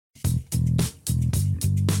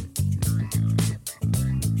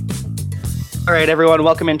All right, everyone,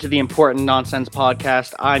 welcome into the Important Nonsense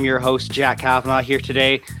Podcast. I'm your host, Jack Kavanaugh, here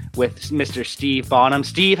today with Mr. Steve Bonham.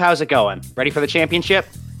 Steve, how's it going? Ready for the championship?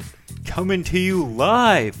 Coming to you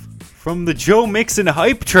live from the Joe Mixon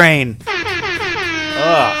hype train. Good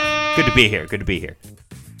to be here.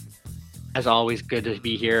 As always, good to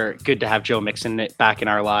be here. Good to have Joe Mixon back in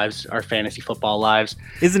our lives, our fantasy football lives.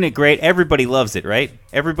 Isn't it great? Everybody loves it, right?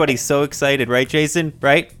 Everybody's so excited, right, Jason?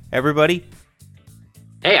 Right? Everybody?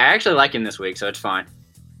 Hey, I actually like him this week, so it's fine.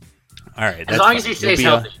 All right. As long as he stays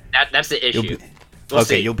healthy. That's the issue. We'll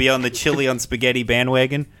see. You'll be on the chili on spaghetti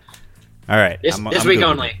bandwagon? All right. This week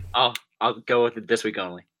only. I'll go with it this week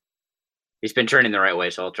only. He's been turning the right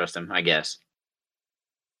way, so I'll trust him, I guess.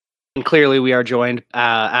 And clearly we are joined,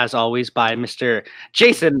 as always, by Mr.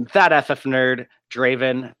 Jason, that FF nerd,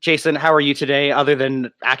 Draven. Jason, how are you today, other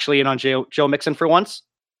than actually in on Joe Mixon for once?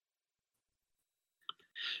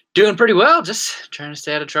 Doing pretty well. Just trying to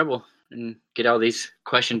stay out of trouble and get all these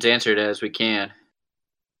questions answered as we can.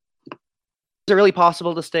 Is it really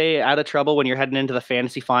possible to stay out of trouble when you're heading into the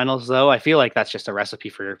fantasy finals, though? I feel like that's just a recipe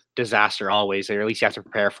for disaster always, or at least you have to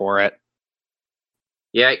prepare for it.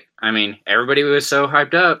 Yeah, I mean, everybody was so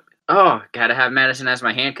hyped up. Oh, gotta have Madison as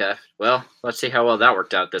my handcuff. Well, let's see how well that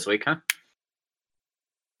worked out this week, huh?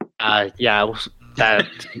 Yeah, that...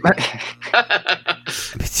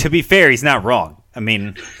 To be fair, he's not wrong. I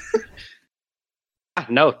mean...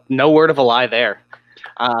 No word of a lie there.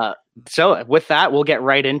 So with that, we'll get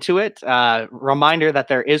right into it. Reminder that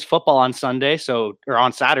there is football on Sunday, or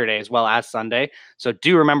on Saturday as well as Sunday. So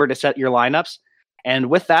do remember to set your lineups. And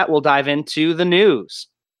with that, we'll dive into the news.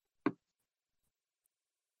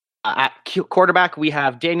 At quarterback, we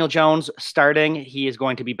have Daniel Jones starting. He is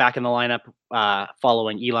going to be back in the lineup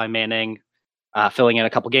following Eli Manning filling in a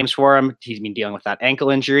couple games for him. He's been dealing with that ankle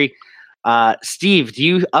injury. Steve, do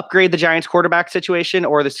you upgrade the Giants quarterback situation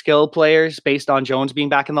or the skill players based on Jones being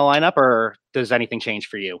back in the lineup, or does anything change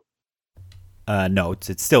for you? No,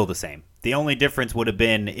 it's still the same. The only difference would have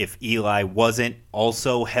been if Eli wasn't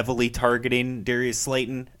also heavily targeting Darius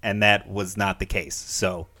Slayton, and that was not the case.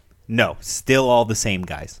 So, no, still all the same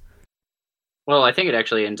guys. Well, I think it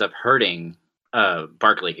actually ends up hurting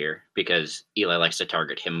Barkley here because Eli likes to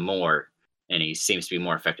target him more, and he seems to be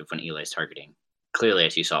more effective when Eli's targeting. Clearly,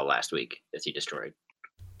 as you saw last week, as he destroyed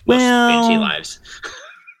most fantasy lives.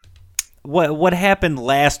 What happened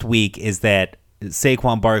last week is that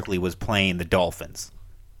Saquon Barkley was playing the Dolphins.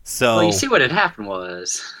 So, well, you see what had happened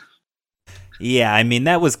was... Yeah, I mean,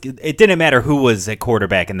 it didn't matter who was at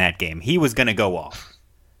quarterback in that game. He was going to go off.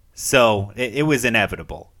 So, it was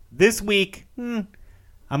inevitable. This week, I'm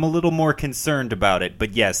a little more concerned about it.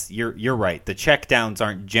 But yes, you're right. The checkdowns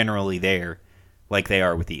aren't generally there like they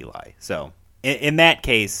are with Eli. So, in that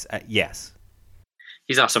case, yes.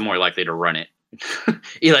 He's also more likely to run it.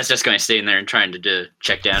 Eli's just going to stay in there and trying to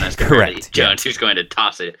check down as correct. Jones, who's going to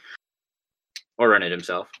toss it or run it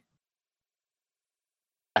himself.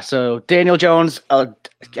 So Daniel Jones,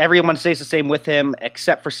 everyone stays the same with him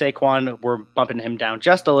except for Saquon. We're bumping him down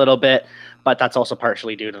just a little bit, but that's also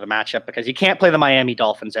partially due to the matchup because you can't play the Miami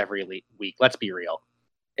Dolphins every week. Let's be real.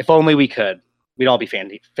 If only we could, we'd all be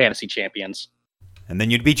fantasy champions. And then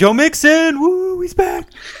you'd be Joe Mixon. Woo, he's back.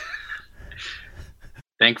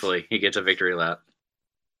 Thankfully, he gets a victory lap.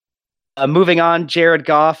 Moving on, Jared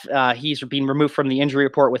Goff, he's been removed from the injury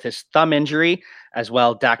report with his thumb injury. As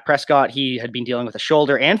well, Dak Prescott, he had been dealing with a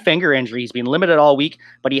shoulder and finger injury. He's been limited all week,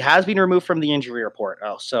 but he has been removed from the injury report.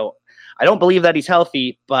 So I don't believe that he's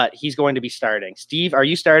healthy, but he's going to be starting. Steve, are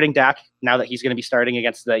you starting Dak now that he's going to be starting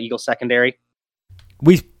against the Eagles secondary?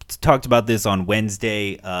 We talked about this on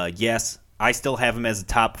Wednesday. Yes, I still have him as a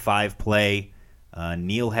top 5 play.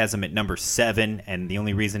 Neil has him at number 7, and the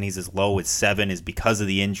only reason he's as low as 7 is because of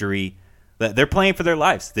the injury. They're playing for their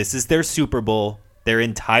lives. This is their Super Bowl. Their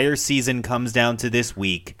entire season comes down to this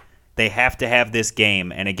week. They have to have this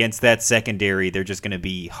game, and against that secondary, they're just going to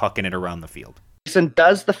be hucking it around the field. Jason,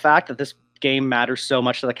 does the fact that this game matters so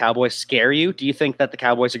much to the Cowboys scare you? Do you think that the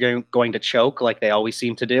Cowboys are going to choke like they always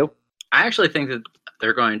seem to do? I actually think that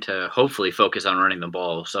they're going to hopefully focus on running the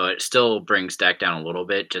ball, so it still brings Dak down a little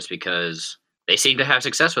bit just because they seem to have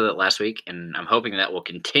success with it last week, and I'm hoping that will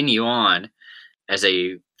continue on as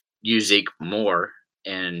they use Zeke more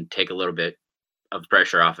and take a little bit of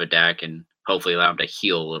pressure off of Dak and hopefully allow him to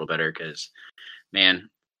heal a little better because, man,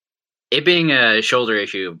 it being a shoulder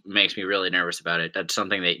issue makes me really nervous about it. That's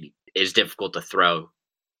something that is difficult to throw.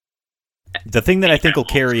 The thing that I think will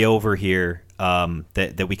carry over here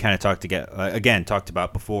that we kind of talked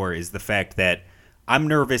about before is the fact that I'm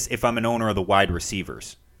nervous if I'm an owner of the wide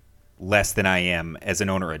receivers less than I am as an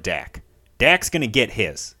owner of Dak. Dak's going to get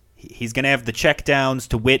his. He's going to have the checkdowns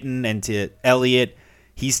to Witten and to Elliott.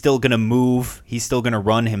 He's still going to move. He's still going to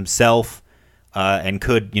run himself and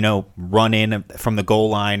could, run in from the goal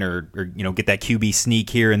line or get that QB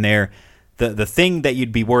sneak here and there. The thing that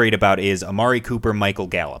you'd be worried about is Amari Cooper, Michael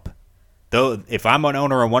Gallup. Though, if I'm an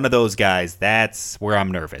owner of one of those guys, that's where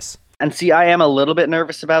I'm nervous. And see, I am a little bit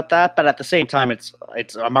nervous about that, but at the same time, it's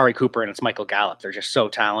Amari Cooper and it's Michael Gallup. They're just so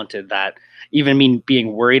talented that even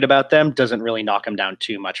being worried about them doesn't really knock them down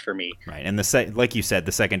too much for me. Right, and like you said,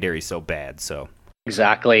 the secondary is so bad. So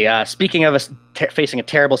exactly. Speaking of facing a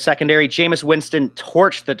terrible secondary, Jameis Winston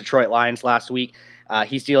torched the Detroit Lions last week.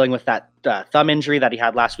 He's dealing with that thumb injury that he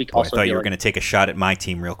had last week. I thought you were going to take a shot at my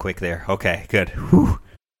team real quick there. Okay, good. Whew.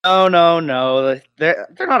 No. They're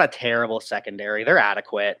not a terrible secondary. They're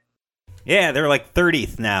adequate. Yeah, they're like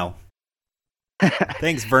 30th now.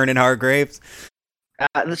 Thanks, Vernon Hargreaves.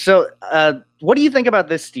 So, what do you think about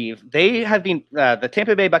this, Steve? They have been the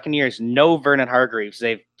Tampa Bay Buccaneers know Vernon Hargreaves.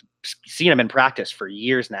 They've seen him in practice for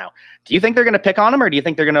years now. Do you think they're going to pick on him, or do you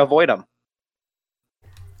think they're going to avoid him?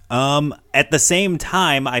 At the same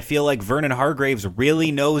time, I feel like Vernon Hargreaves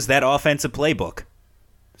really knows that offensive playbook.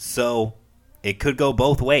 So, it could go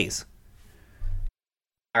both ways.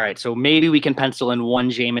 All right, so maybe we can pencil in 1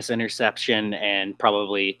 Jameis interception and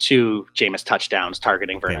probably 2 Jameis touchdowns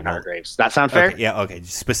targeting Vernon Hargreaves. That sound fair? Okay.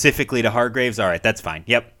 Specifically to Hargreaves? All right, that's fine.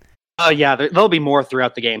 Yep. Yeah, there'll be more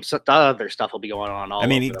throughout the game. So the other stuff will be going on all over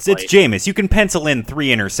the place. It's Jameis. You can pencil in 3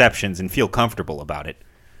 interceptions and feel comfortable about it.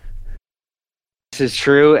 This is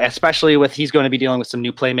true, especially with he's going to be dealing with some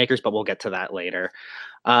new playmakers, but we'll get to that later.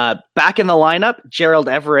 Back in the lineup, Gerald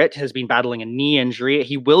Everett has been battling a knee injury.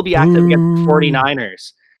 He will be active against the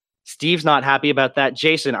 49ers. Steve's not happy about that.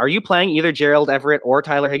 Jason, are you playing either Gerald Everett or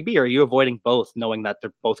Tyler Higbee, or are you avoiding both, knowing that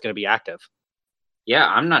they're both going to be active? Yeah,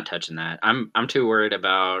 I'm not touching that. I'm too worried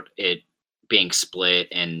about it being split,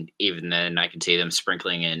 and even then I can see them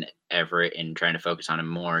sprinkling in Everett and trying to focus on him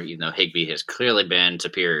more, even though Higbee has clearly been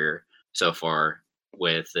superior so far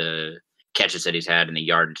with the catches that he's had and the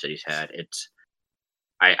yardage that he's had.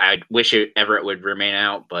 I wish Everett would remain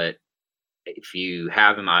out, but if you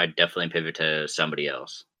have him, I'd definitely pivot to somebody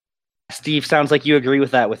else. Steve, sounds like you agree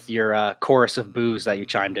with that with your chorus of boos that you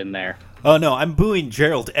chimed in there. Oh, no, I'm booing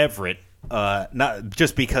Gerald Everett, not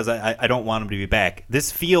just because I don't want him to be back.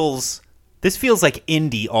 This feels like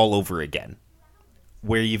Indy all over again,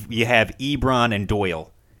 where you have Ebron and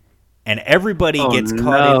Doyle, and everybody gets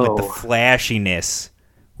caught in with the flashiness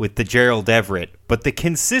with the Gerald Everett, but the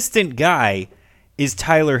consistent guy is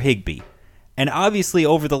Tyler Higbee. And obviously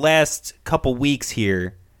over the last couple weeks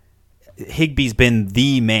here, Higbee's been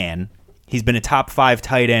the man. He's been a top 5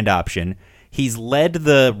 tight end option. He's led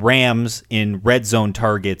the Rams in red zone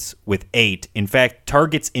targets with 8. In fact,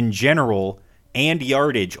 targets in general and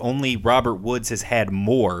yardage, only Robert Woods has had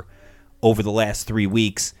more over the last 3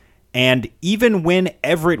 weeks. And even when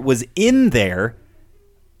Everett was in there,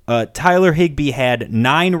 Tyler Higbee had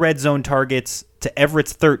 9 red zone targets to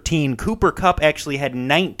Everett's 13. Cooper Kupp actually had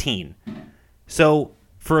 19. So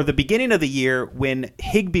for the beginning of the year, when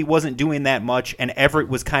Higbee wasn't doing that much and Everett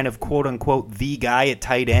was kind of quote-unquote the guy at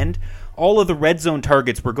tight end, all of the red zone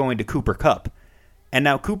targets were going to Cooper Kupp. And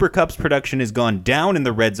now Cooper Kupp's production has gone down in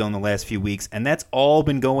the red zone the last few weeks, and that's all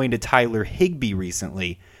been going to Tyler Higbee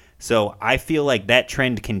recently. So I feel like that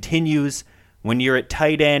trend continues. When you're at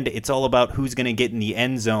tight end, it's all about who's going to get in the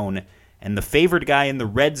end zone. And the favored guy in the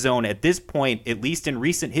red zone at this point, at least in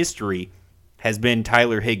recent history, has been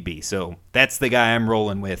Tyler Higbee. So that's the guy I'm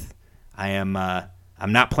rolling with. I'm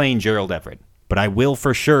not playing Gerald Everett, but I will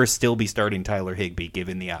for sure still be starting Tyler Higbee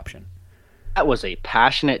given the option. That was a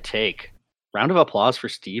passionate take. Round of applause for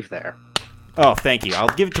Steve there. Oh, thank you. I'll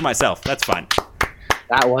give it to myself. That's fine.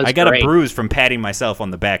 That was I got great. a bruise from patting myself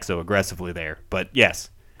on the back so aggressively there. But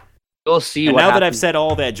yes. We'll see. And what now happens. that I've said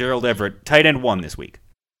all that, Gerald Everett, tight end 1 this week.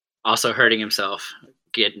 Also hurting himself,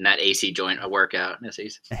 getting that AC joint a workout as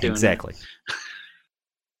he's doing Exactly.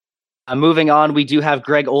 Moving on, we do have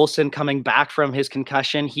Greg Olsen coming back from his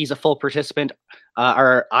concussion. He's a full participant.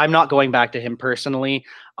 I'm not going back to him personally.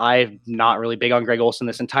 I'm not really big on Greg Olsen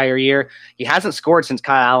this entire year. He hasn't scored since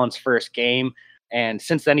Kyle Allen's first game, and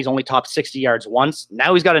since then he's only topped 60 yards once.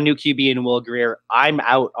 Now he's got a new QB in Will Greer. I'm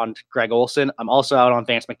out on Greg Olsen. I'm also out on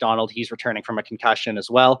Vance McDonald. He's returning from a concussion as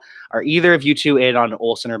well. Are either of you two in on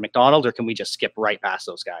Olsen or McDonald, or can we just skip right past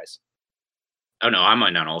those guys? Oh, no, I'm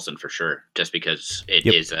in on Olsen for sure, just because it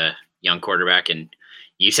is a young quarterback. And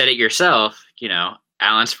you said it yourself,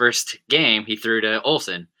 Allen's first game, he threw to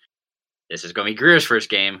Olsen. This is going to be Greer's first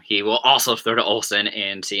game. He will also throw to Olsen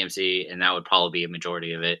and CMC, and that would probably be a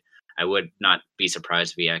majority of it. I would not be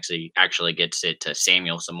surprised if he actually gets it to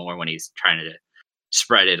Samuel some more when he's trying to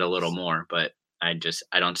spread it a little more. But I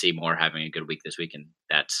don't see Moore having a good week this week, and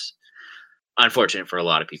that's unfortunate for a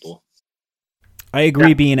lot of people. I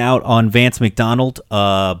agree being out on Vance McDonald,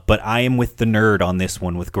 but I am with the nerd on this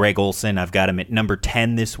one with Greg Olsen. I've got him at number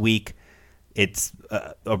 10 this week. It's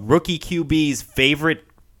a rookie QB's favorite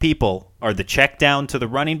people are the check down to the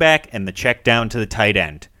running back and the check down to the tight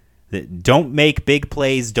end. Don't make big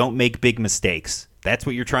plays, don't make big mistakes. That's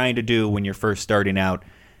what you're trying to do when you're first starting out,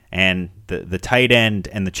 and the tight end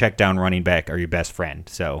and the check down running back are your best friend.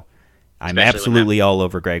 So I'm absolutely all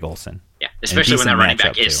over Greg Olsen. Yeah, especially when that running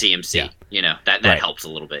back is too. CMC. Yeah. You know, that Right. helps a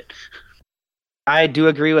little bit. I do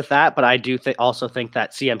agree with that, but I do also think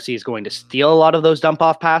that CMC is going to steal a lot of those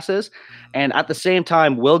dump-off passes. And at the same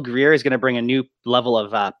time, Will Grier is going to bring a new level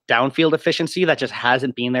of downfield efficiency that just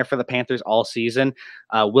hasn't been there for the Panthers all season.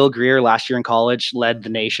 Will Grier last year in college led the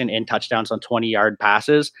nation in touchdowns on 20-yard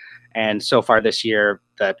passes. And so far this year,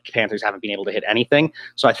 the Panthers haven't been able to hit anything.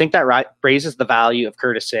 So I think that raises the value of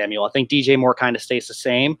Curtis Samuel. I think DJ Moore kind of stays the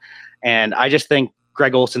same. And I just think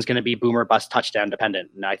Greg Olsen's going to be boomer bust touchdown dependent.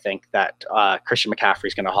 And I think that Christian McCaffrey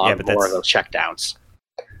is going to hog more of those checkdowns.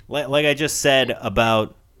 Like I just said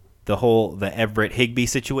about the Everett Higbee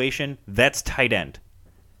situation, that's tight end.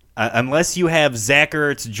 Unless you have Zach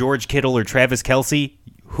Ertz, George Kittle, or Travis Kelce,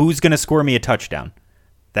 who's going to score me a touchdown?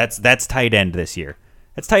 That's tight end this year.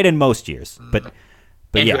 That's tight end most years. But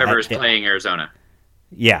and yeah, whoever is playing Arizona.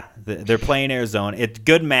 Yeah, they're playing Arizona. It's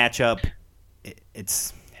good matchup.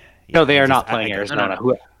 It's no, they are not playing Arizona.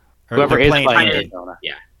 Whoever is playing Arizona.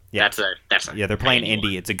 Yeah, they're playing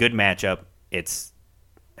Indy. It's a good matchup. It's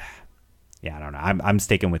I don't know. I'm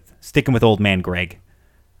sticking with old man Greg.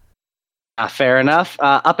 Fair enough.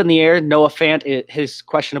 Up in the air, Noah Fant is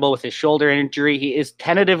questionable with his shoulder injury. He is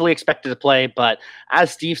tentatively expected to play, but as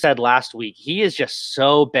Steve said last week, he is just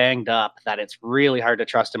so banged up that it's really hard to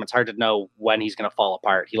trust him. It's hard to know when he's going to fall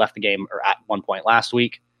apart. He left the game at one point last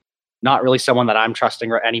week. Not really someone that I'm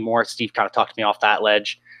trusting anymore. Steve kind of talked me off that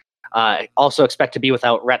ledge. Also expect to be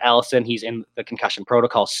without Rhett Ellison. He's in the concussion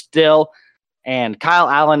protocol still. And Kyle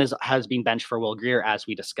Allen has been benched for Will Grier, as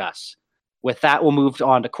we discuss. With that, we'll move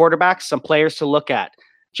on to quarterbacks, some players to look at.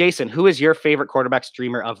 Jason, who is your favorite quarterback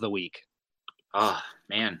streamer of the week? Oh,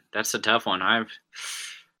 man, that's a tough one.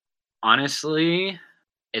 Honestly,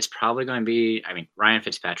 it's probably going to be, Ryan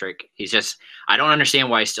Fitzpatrick. I don't understand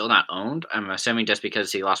why he's still not owned. I'm assuming just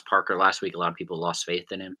because he lost Parker last week, a lot of people lost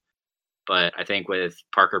faith in him. But I think with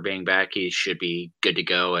Parker being back, he should be good to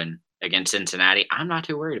go. And against Cincinnati, I'm not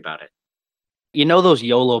too worried about it. You know those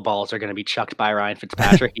YOLO balls are going to be chucked by Ryan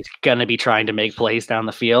Fitzpatrick. He's going to be trying to make plays down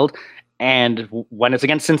the field. And when it's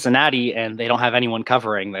against Cincinnati and they don't have anyone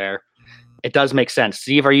covering there, it does make sense.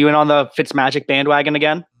 Steve, are you in on the Fitzmagic bandwagon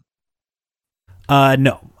again?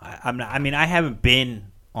 No, I'm not. I haven't been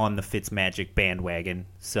on the Fitzmagic bandwagon,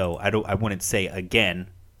 so I wouldn't say again.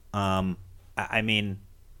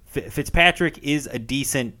 Fitzpatrick is a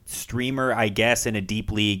decent streamer, I guess, in a deep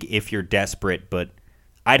league if you're desperate, but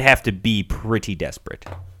I'd have to be pretty desperate.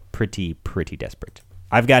 Pretty desperate.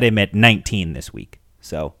 I've got him at 19 this week.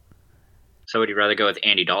 So would you rather go with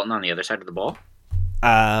Andy Dalton on the other side of the ball?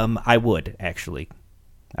 I would, actually.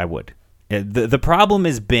 I would. The problem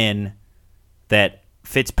has been that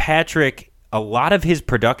Fitzpatrick, a lot of his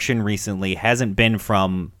production recently hasn't been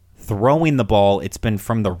from throwing the ball. It's been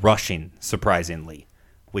from the rushing, surprisingly,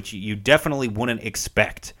 which you definitely wouldn't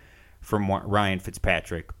expect from Ryan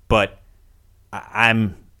Fitzpatrick. But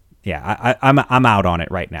I'm out on it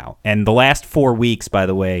right now. And the last 4 weeks, by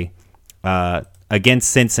the way,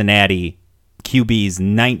 against Cincinnati, QB's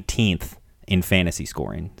 19th in fantasy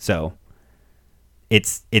scoring. So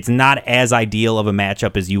it's not as ideal of a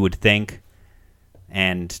matchup as you would think,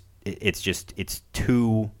 and it's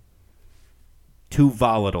too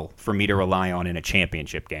volatile for me to rely on in a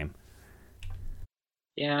championship game.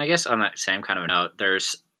 Yeah, I guess on that same kind of note,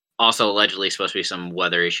 there's also allegedly supposed to be some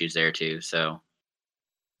weather issues there too. So,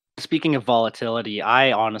 speaking of volatility,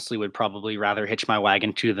 I honestly would probably rather hitch my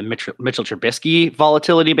wagon to the Mitchell Trubisky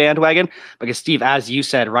volatility bandwagon because, Steve, as you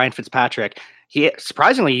said, Ryan Fitzpatrick, he's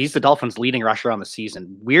the Dolphins' leading rusher on the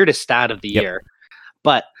season. Weirdest stat of the year.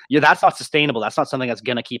 But that's not sustainable. That's not something that's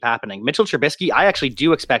going to keep happening. Mitchell Trubisky, I actually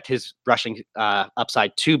do expect his rushing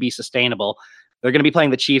upside to be sustainable. They're going to be playing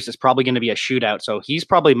the Chiefs. It's probably going to be a shootout. So he's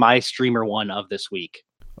probably my streamer one of this week.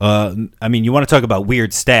 You want to talk about weird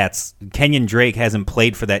stats. Kenyon Drake hasn't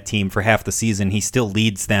played for that team for half the season. He still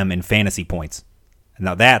leads them in fantasy points.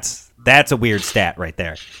 Now that's a weird stat right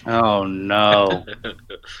there. Oh, no.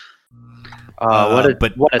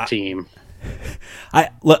 What a team.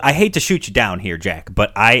 I hate to shoot you down here, Jack,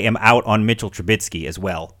 but I am out on Mitchell Trubisky as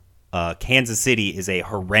well. Kansas City is a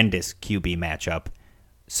horrendous QB matchup.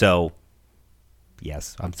 So,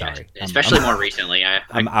 yes, I'm sorry. Yeah, especially more recently.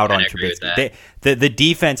 I'm out on Trubisky. The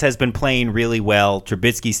defense has been playing really well.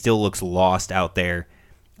 Trubisky still looks lost out there.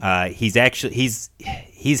 He's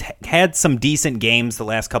had some decent games the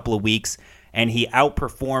last couple of weeks, and he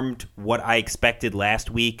outperformed what I expected last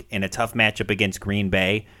week in a tough matchup against Green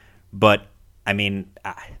Bay. But, I mean,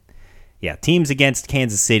 teams against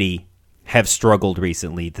Kansas City have struggled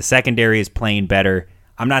recently. The secondary is playing better.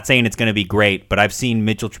 I'm not saying it's going to be great, but I've seen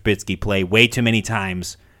Mitchell Trubisky play way too many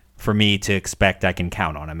times for me to expect I can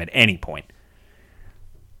count on him at any point.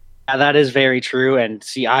 That is very true. And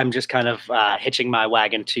see, I'm just kind of hitching my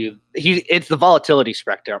wagon to it's the volatility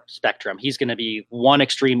spectrum. He's going to be one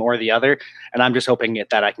extreme or the other. And I'm just hoping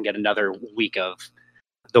that I can get another week of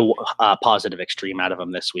the positive extreme out of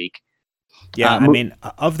him this week. Yeah, I mean,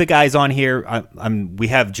 of the guys on here, we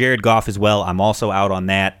have Jared Goff as well. I'm also out on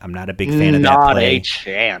that. I'm not a big fan of that play. Not a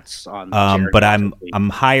chance on Jared but Goff I'm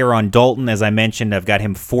higher on Dalton, as I mentioned. I've got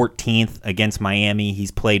him 14th against Miami. He's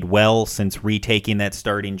played well since retaking that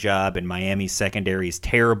starting job, and Miami's secondary is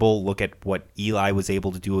terrible. Look at what Eli was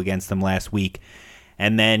able to do against them last week.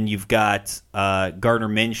 And then you've got Gardner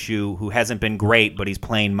Minshew, who hasn't been great, but he's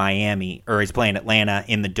playing he's playing Atlanta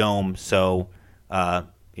in the Dome, so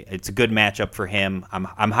it's a good matchup for him.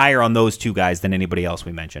 I'm higher on those two guys than anybody else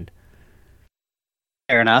we mentioned.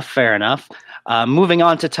 Fair enough. Moving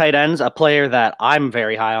on to tight ends, a player that I'm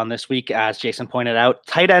very high on this week, as Jason pointed out.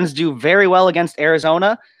 Tight ends do very well against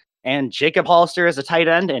Arizona, and Jacob Hollister is a tight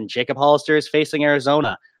end, and Jacob Hollister is facing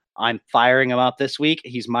Arizona. I'm firing him up this week.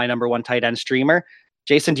 He's my number one tight end streamer.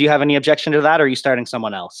 Jason, do you have any objection to that, or are you starting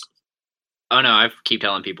someone else? Oh, no, I keep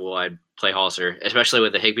telling people I'd play Hollister, especially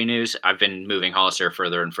with the Higbee news. I've been moving Hollister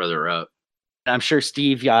further and further up. I'm sure,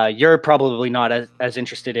 Steve, you're probably not as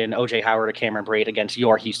interested in O.J. Howard or Cameron Brate against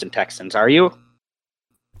your Houston Texans, are you?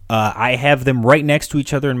 I have them right next to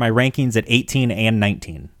each other in my rankings at 18 and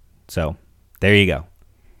 19. So, there you go.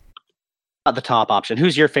 Not the top option.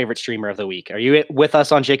 Who's your favorite streamer of the week? Are you with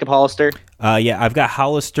us on Jacob Hollister? Yeah, I've got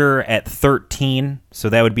Hollister at 13, so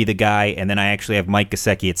that would be the guy, and then I actually have Mike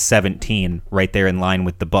Gesicki at 17, right there in line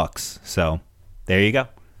with the Bucks. So there you go.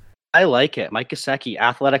 I like it. Mike Gesicki,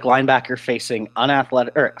 athletic linebacker facing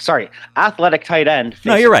athletic tight end.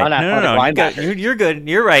 No, you're right. No. You're good.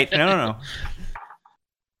 You're right. No.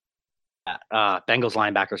 Bengals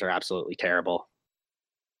linebackers are absolutely terrible.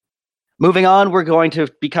 Moving on, we're going to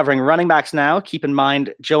be covering running backs now. Keep in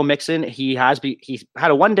mind, Joe Mixon, he's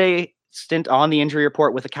had a one-day stint on the injury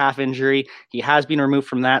report with a calf injury. He has been removed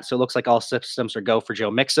from that, so it looks like all systems are go for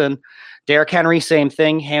Joe Mixon. Derrick Henry, same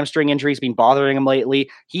thing. Hamstring injury's been bothering him lately.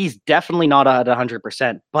 He's definitely not at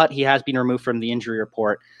 100%, but he has been removed from the injury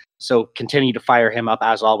report, so continue to fire him up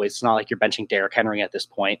as always. It's not like you're benching Derrick Henry at this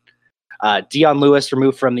point. Dion Lewis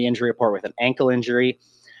removed from the injury report with an ankle injury.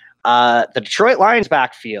 The Detroit Lions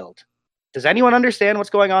backfield. Does anyone understand what's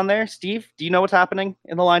going on there? Steve, do you know what's happening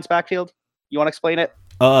in the Lions backfield? You want to explain it?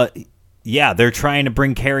 Yeah, they're trying to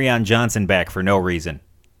bring Kerryon Johnson back for no reason.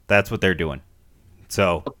 That's what they're doing.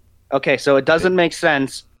 So, okay, so it doesn't make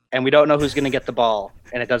sense, and we don't know who's going to get the ball,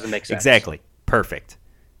 and it doesn't make sense. Exactly. Perfect.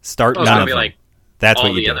 Start none of them. Like that's all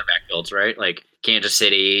what you the do. Other backfields, right? Like Kansas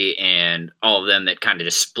City and all of them that kind of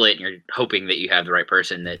just split, and you're hoping that you have the right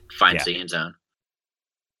person that finds the end zone.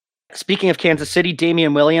 Speaking of Kansas City,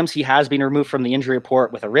 Damian Williams, he has been removed from the injury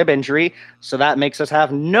report with a rib injury, so that makes us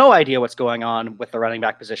have no idea what's going on with the running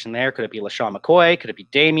back position there. Could it be LaShawn McCoy? Could it be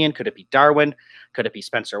Damian? Could it be Darwin? Could it be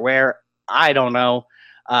Spencer Ware? I don't know.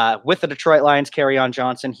 With the Detroit Lions, Kerryon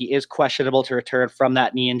Johnson, he is questionable to return from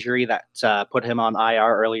that knee injury that put him on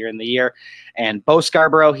IR earlier in the year. And Bo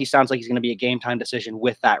Scarborough, he sounds like he's going to be a game-time decision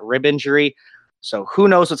with that rib injury. So who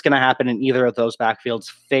knows what's going to happen in either of those backfields.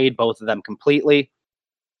 Fade both of them completely.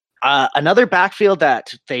 Another backfield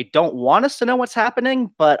that they don't want us to know what's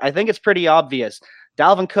happening, but I think it's pretty obvious.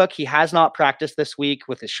 Dalvin Cook, he has not practiced this week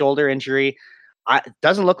with his shoulder injury. It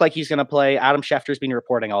doesn't look like he's going to play. Adam Schefter's been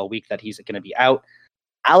reporting all week that he's going to be out.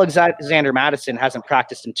 Alexander Mattison hasn't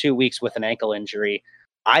practiced in 2 weeks with an ankle injury.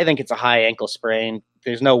 I think it's a high ankle sprain.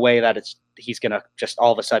 There's no way that he's going to just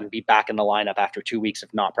all of a sudden be back in the lineup after 2 weeks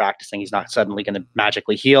of not practicing. He's not suddenly going to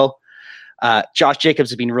magically heal. Josh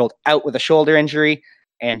Jacobs has been ruled out with a shoulder injury.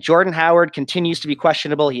 And Jordan Howard continues to be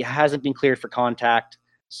questionable. He hasn't been cleared for contact.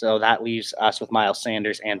 So that leaves us with Miles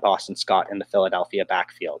Sanders and Boston Scott in the Philadelphia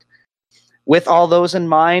backfield. With all those in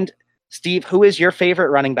mind, Steve, who is your favorite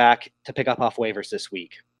running back to pick up off waivers this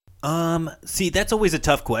week? See, that's always a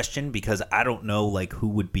tough question because I don't know like who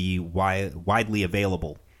would be widely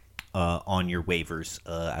available on your waivers.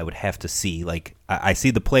 I would have to see. Like I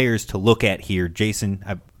see the players to look at here. Jason,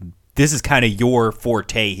 this is kind of your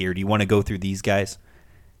forte here. Do you want to go through these guys?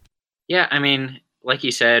 Yeah, I mean, like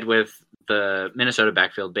you said, with the Minnesota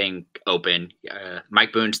backfield being open,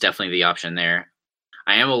 Mike Boone's definitely the option there.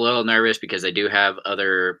 I am a little nervous because they do have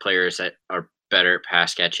other players that are better at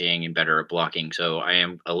pass catching and better at blocking. So I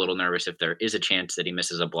am a little nervous if there is a chance that he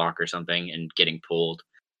misses a block or something and getting pulled.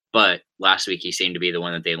 But last week he seemed to be the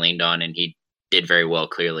one that they leaned on, and he did very well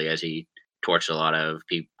clearly as he torched a lot of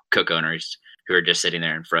Cook owners who are just sitting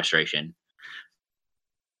there in frustration.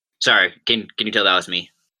 Sorry, can you tell that was me?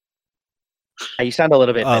 You sound a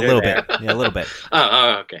little bit a little bit. Yeah, a little bit.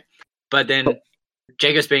 Okay. But then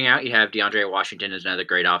Jacobs being out, you have DeAndre Washington is another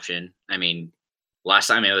great option. I mean, last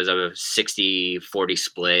time it was a 60-40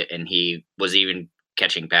 split, and he was even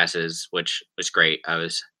catching passes, which was great. I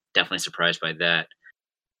was definitely surprised by that.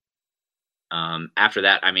 After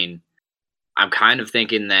that, I mean, I'm kind of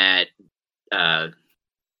thinking that the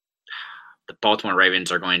Baltimore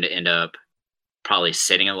Ravens are going to end up probably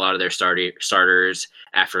sitting a lot of their starters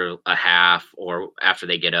after a half or after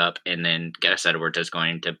they get up, and then Gus Edwards is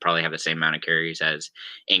going to probably have the same amount of carries as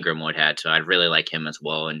Ingram would had. So I'd really like him as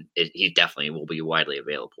well, and he definitely will be widely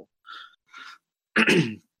available.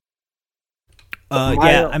 Yeah,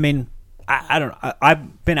 I mean, I don't know.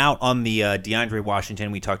 I've been out on the DeAndre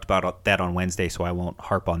Washington. We talked about that on Wednesday, so I won't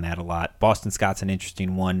harp on that a lot. Boston Scott's an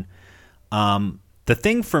interesting one. The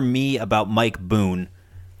thing for me about Mike Boone,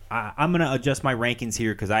 I'm going to adjust my rankings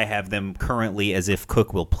here because I have them currently as if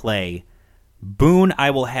Cook will play. Boone,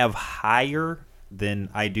 I will have higher than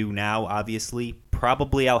I do now, obviously.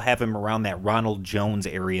 Probably I'll have him around that Ronald Jones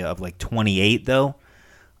area of like 28, though.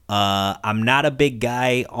 I'm not a big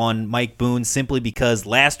guy on Mike Boone simply because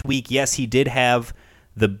last week, yes, he did have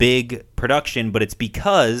the big production, but it's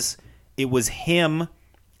because it was him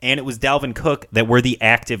and it was Dalvin Cook that were the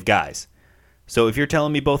active guys. So if you're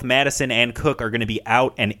telling me both Madison and Cook are going to be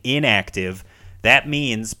out and inactive, that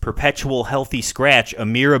means perpetual healthy scratch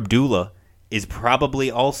Amir Abdullah is probably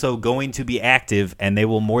also going to be active, and they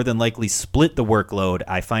will more than likely split the workload.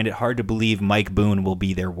 I find it hard to believe Mike Boone will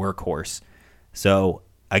be their workhorse. So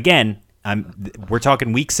again, we're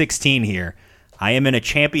talking week 16 here. I am in a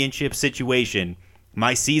championship situation.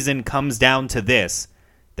 My season comes down to this.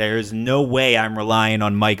 There's no way I'm relying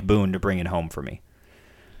on Mike Boone to bring it home for me.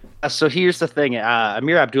 So here's the thing.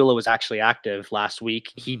 Amir Abdullah was actually active last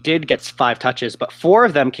week. He did get 5 touches, but 4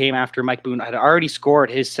 of them came after Mike Boone had already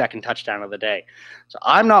scored his second touchdown of the day. So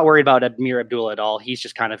I'm not worried about Amir Abdullah at all. He's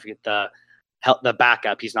just kind of the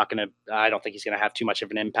backup. He's not going to. I don't think he's going to have too much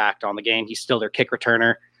of an impact on the game. He's still their kick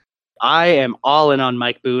returner. I am all in on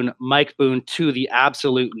Mike Boone. Mike Boone to the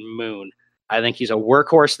absolute moon. I think he's a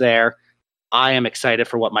workhorse there. I am excited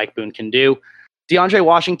for what Mike Boone can do. DeAndre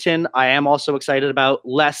Washington, I am also excited about,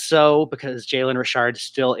 less so because Jalen Richard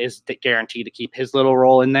still is guaranteed to keep his little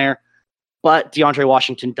role in there. But DeAndre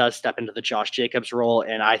Washington does step into the Josh Jacobs role,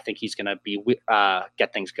 and I think he's going to be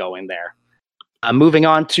get things going there. Moving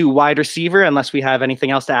on to wide receiver, unless we have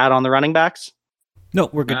anything else to add on the running backs. No,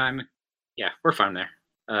 we're good. Yeah, we're fine there.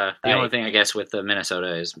 The only thing I guess with the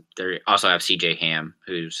Minnesota is they also have CJ Ham,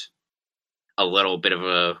 who's a little bit of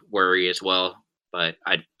a worry as well. But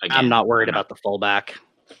I'm not worried about the fullback.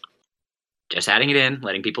 Just adding it in,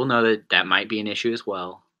 letting people know that might be an issue as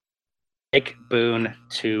well. Mike Boone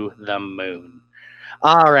to the moon.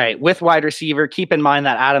 All right, with wide receiver, keep in mind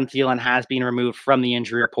that Adam Thielen has been removed from the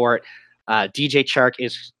injury report. DJ Chark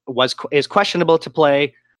is questionable to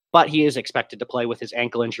play, but he is expected to play with his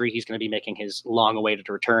ankle injury. He's going to be making his long-awaited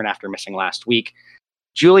return after missing last week.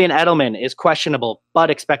 Julian Edelman is questionable, but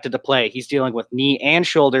expected to play. He's dealing with knee and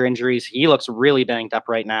shoulder injuries. He looks really banged up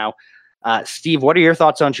right now. Steve, what are your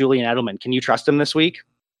thoughts on Julian Edelman? Can you trust him this week?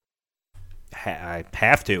 I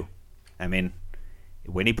have to. I mean,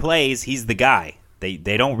 when he plays, he's the guy. They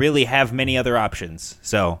don't really have many other options.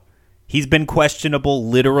 So he's been questionable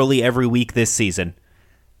literally every week this season.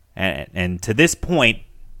 And to this point,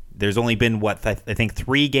 there's only been, I think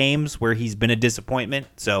 3 games where he's been a disappointment.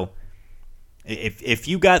 So If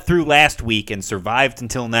you got through last week and survived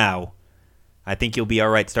until now, I think you'll be all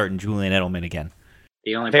right starting Julian Edelman again.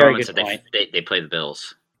 The only problem is that they play the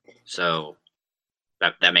Bills, so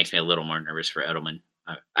that makes me a little more nervous for Edelman.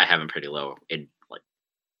 I have him pretty low in like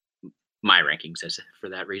my rankings for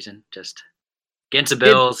that reason. Just against the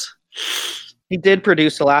Bills. He did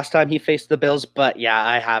produce the last time he faced the Bills, but yeah,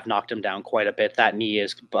 I have knocked him down quite a bit. That knee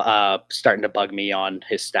is starting to bug me on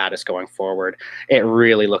his status going forward. It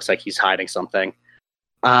really looks like he's hiding something.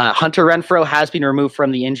 Hunter Renfrow has been removed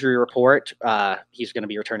from the injury report. He's going to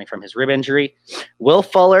be returning from his rib injury. Will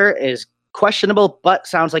Fuller is questionable, but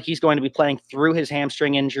sounds like he's going to be playing through his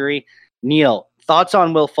hamstring injury. Neil, thoughts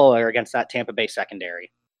on Will Fuller against that Tampa Bay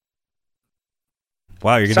secondary?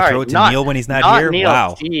 Wow, you're going to throw it to Neil when he's not here? Neil,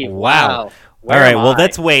 wow. Steve, wow. All right, well,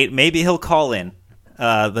 let's wait. Maybe he'll call in.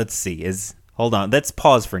 Let's see. Hold on. Let's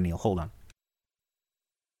pause for Neil. Hold on.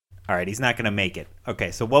 All right, he's not going to make it.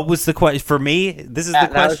 Okay, so what was the question? For me, this is the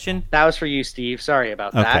question? That was for you, Steve. Sorry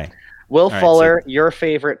about that. Okay. Will Fuller, your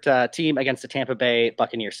favorite team against the Tampa Bay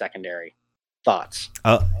Buccaneers secondary. Thoughts?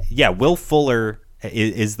 Yeah, Will Fuller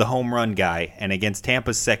is the home run guy, and against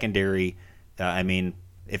Tampa's secondary, I mean,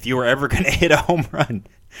 if you were ever going to hit a home run,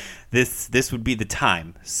 this would be the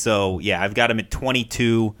time. So, yeah, I've got him at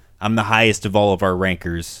 22. I'm the highest of all of our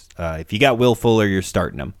rankers. If you got Will Fuller, you're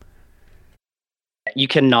starting him. You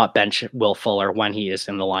cannot bench Will Fuller when he is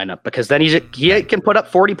in the lineup because then he can put up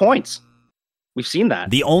 40 points. We've seen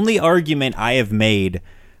that. The only argument I have made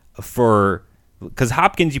because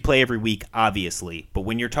Hopkins you play every week, obviously, but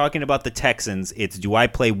when you're talking about the Texans, it's do I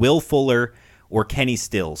play Will Fuller or Kenny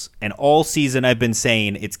Stills? And all season I've been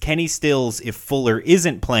saying it's Kenny Stills if Fuller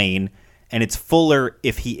isn't playing, and it's Fuller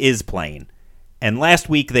if he is playing. And last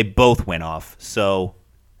week they both went off, so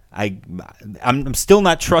I'm still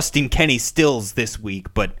not trusting Kenny Stills this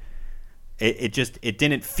week, but it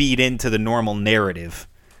didn't feed into the normal narrative.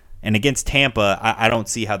 And against Tampa, I don't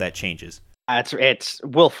see how that changes. It's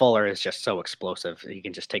Will Fuller is just so explosive. He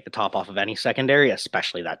can just take the top off of any secondary,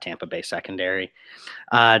 especially that Tampa Bay secondary.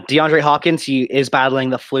 DeAndre Hopkins, he is battling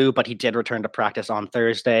the flu, but he did return to practice on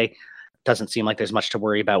Thursday. Doesn't seem like there's much to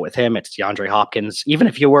worry about with him. It's DeAndre Hopkins. Even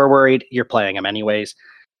if you were worried, you're playing him anyways.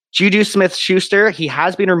 Juju Smith-Schuster, he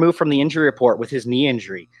has been removed from the injury report with his knee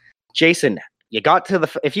injury. Jason, if you got to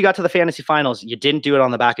the fantasy finals, you didn't do it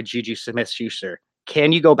on the back of Juju Smith-Schuster.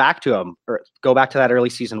 Can you go back to him or go back to that early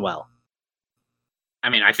season well? I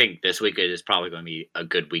mean, I think this week is probably going to be a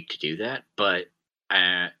good week to do that. But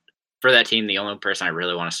for that team, the only person I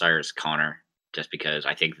really want to start is Connor, just because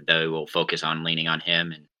I think that they will focus on leaning on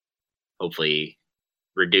him and hopefully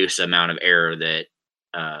reduce the amount of error that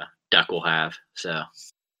Duck will have. So,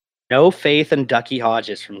 no faith in Ducky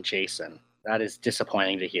Hodges from Jason. That is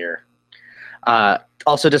disappointing to hear.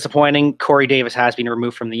 Also disappointing, Corey Davis has been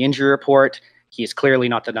removed from the injury report. He is clearly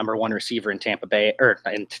not the number one receiver in Tampa Bay or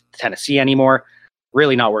in Tennessee anymore.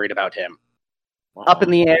 Really not worried about him. Wow. Up in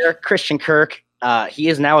the air, Christian Kirk. He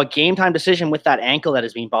is now a game time decision with that ankle that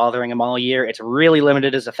has been bothering him all year. It's really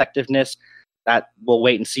limited his effectiveness. That we'll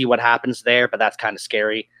wait and see what happens there, but that's kind of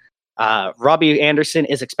scary. Robbie Anderson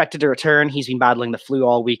is expected to return. He's been battling the flu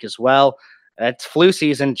all week as well. It's flu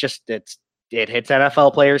season. It hits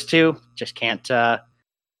NFL players too. Just can't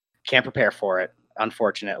prepare for it.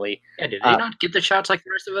 Unfortunately. Yeah, did they not get the shots like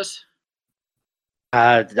the rest of us?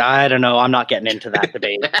 I don't know. I'm not getting into that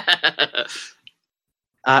debate.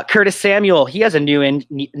 Curtis Samuel, he has a new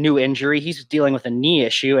injury. He's dealing with a knee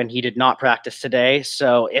issue, and he did not practice today.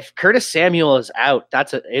 So if Curtis Samuel is out,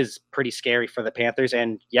 is pretty scary for the Panthers.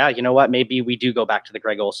 And yeah, you know what? Maybe we do go back to the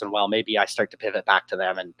Greg Olsen well. Maybe I start to pivot back to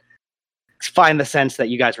them and find the sense that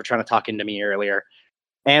you guys were trying to talk into me earlier.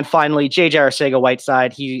 And finally, J.J.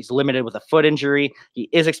 Arcega-Whiteside, he's limited with a foot injury. He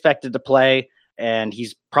is expected to play, and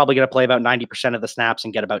he's probably going to play about 90% of the snaps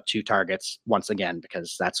and get about 2 targets once again,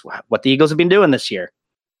 because that's what the Eagles have been doing this year.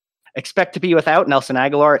 Expect to be without Nelson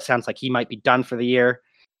Aguilar. It sounds like he might be done for the year.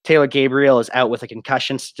 Taylor Gabriel is out with a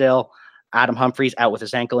concussion still. Adam Humphries out with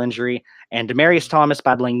his ankle injury. And Demaryius Thomas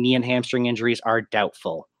battling knee and hamstring injuries are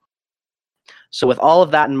doubtful. So with all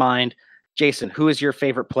of that in mind, Jason, who is your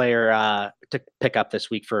favorite player to pick up this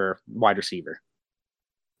week for wide receiver?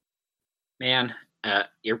 Man, a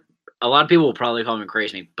lot of people will probably call me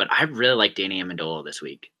crazy, but I really like Danny Amendola this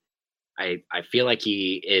week. I feel like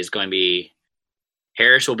he is going to be –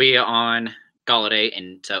 Harris will be on Golladay,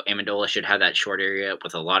 and so Amendola should have that short area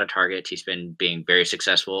with a lot of targets. He's been being very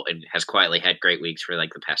successful and has quietly had great weeks for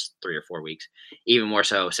like the past 3 or 4 weeks, even more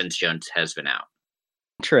so since Jones has been out.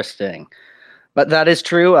 Interesting. But that is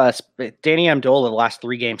true. Danny Amendola, the last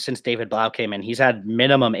 3 games since David Blau came in, he's had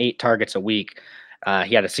minimum 8 targets a week.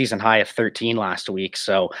 He had a season high of 13 last week.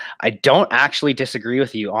 So I don't actually disagree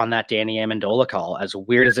with you on that Danny Amendola call, as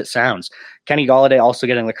weird as it sounds. Kenny Golladay also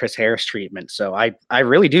getting the Chris Harris treatment. So I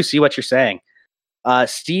really do see what you're saying.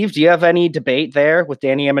 Steve, do you have any debate there with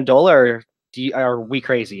Danny Amendola, or are we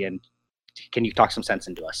crazy? And can you talk some sense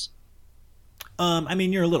into us? I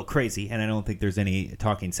mean, you're a little crazy, and I don't think there's any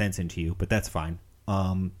talking sense into you, but that's fine.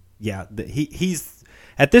 He's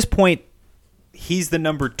at this point, he's the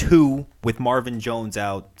number 2 with Marvin Jones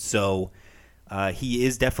out, so he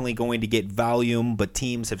is definitely going to get volume, but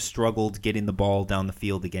teams have struggled getting the ball down the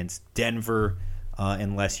field against Denver,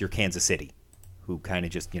 unless you're Kansas City, who kind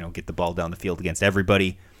of just get the ball down the field against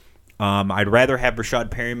everybody. I'd rather have Rashad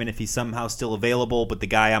Perryman if he's somehow still available, but the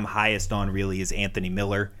guy I'm highest on really is Anthony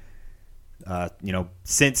Miller.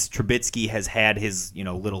 Since Trubisky has had his,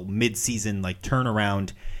 little midseason like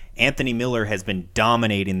turnaround, Anthony Miller has been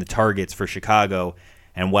dominating the targets for Chicago.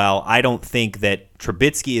 And while I don't think that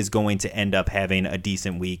Trubisky is going to end up having a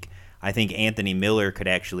decent week, I think Anthony Miller could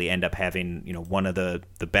actually end up having, one of the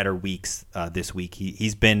better weeks this week.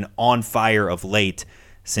 He's been on fire of late.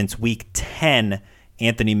 Since week 10,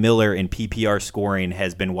 Anthony Miller in PPR scoring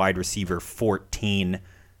has been wide receiver 14.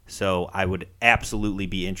 So I would absolutely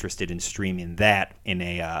be interested in streaming that in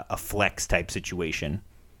a flex type situation.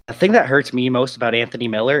 The thing that hurts me most about Anthony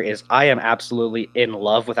Miller is I am absolutely in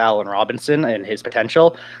love with Allen Robinson and his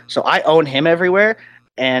potential. So I own him everywhere,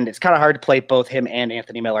 and it's kind of hard to play both him and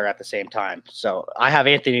Anthony Miller at the same time. So I have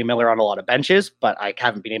Anthony Miller on a lot of benches, but I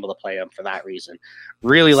haven't been able to play him for that reason.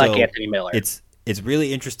 Really like Anthony Miller. It's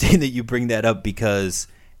really interesting that you bring that up because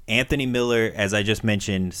Anthony Miller, as I just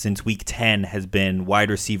mentioned, since week 10 has been wide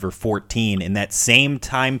receiver 14. In that same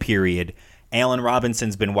time period, Allen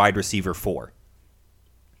Robinson's been wide receiver 4.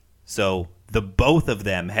 So the both of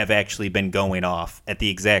them have actually been going off at the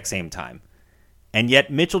exact same time. And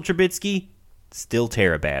yet Mitchell Trubisky, still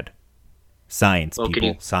Terabad. Science,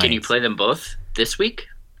 people. Science. Can you play them both this week?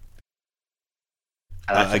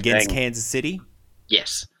 Against Kansas City?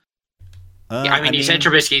 Yes. You said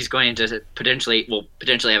Trubisky's going to potentially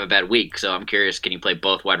have a bad week, so I'm curious, can you play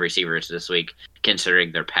both wide receivers this week,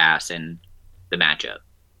 considering their pass and the matchup?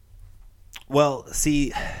 Well,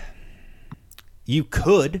 see, you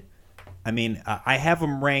could. I have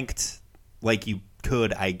them ranked like you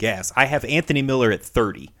could, I guess. I have Anthony Miller at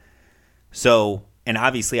 30. So, and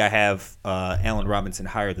obviously I have Allen Robinson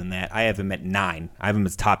higher than that. I have him at 9. I have him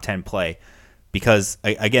as top 10 play. Because,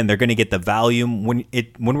 again, they're going to get the volume. When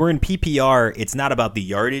we're in PPR, it's not about the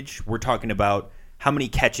yardage. We're talking about how many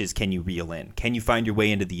catches can you reel in? Can you find your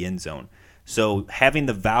way into the end zone? So having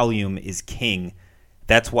the volume is king.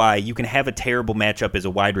 That's why you can have a terrible matchup as a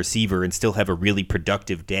wide receiver and still have a really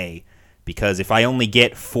productive day. Because if I only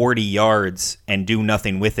get 40 yards and do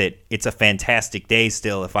nothing with it, it's a fantastic day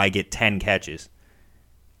still if I get 10 catches.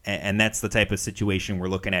 And that's the type of situation we're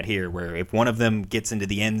looking at here, where if one of them gets into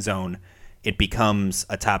the end zone, it becomes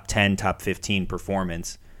a top 10, top 15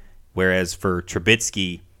 performance. Whereas for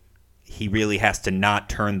Trubisky, he really has to not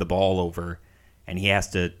turn the ball over, and he has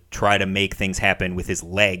to try to make things happen with his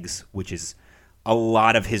legs, which is a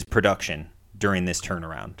lot of his production during this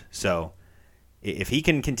turnaround. So if he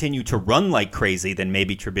can continue to run like crazy, then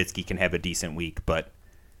maybe Trubisky can have a decent week. But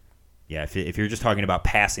yeah, if you're just talking about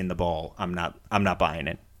passing the ball, I'm not buying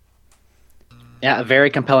it. Yeah, a very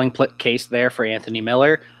compelling case there for Anthony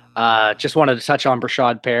Miller. Just wanted to touch on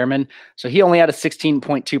Brashad Perriman. So he only had a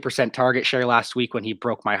 16.2% target share last week when he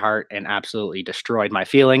broke my heart and absolutely destroyed my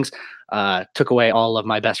feelings. Took away all of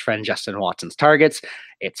my best friend Justin Watson's targets.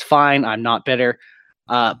 It's fine. I'm not bitter.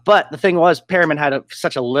 But the thing was, Perriman had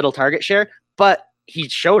such a little target share, but he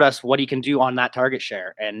showed us what he can do on that target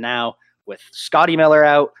share. And now with Scotty Miller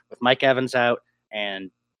out, with Mike Evans out,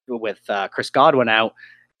 and with Chris Godwin out,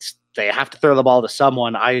 they have to throw the ball to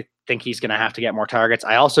someone. I think he's going to have to get more targets.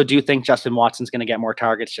 I also do think Justin Watson's going to get more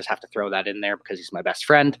targets. Just have to throw that in there because he's my best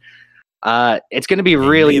friend. It's going to be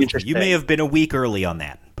really interesting. You may have been a week early on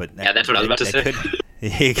that, but that's what I was about to say.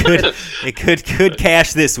 It could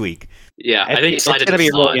cash this week. Yeah, I think it's going to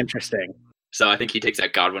be really interesting. So I think he takes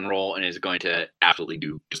that Godwin role and is going to absolutely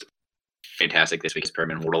do just fantastic this week. As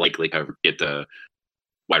Perriman will likely get the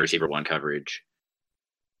wide receiver 1 coverage,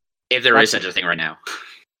 if there is such a thing right now.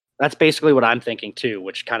 That's basically what I'm thinking too,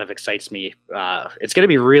 which kind of excites me. It's going to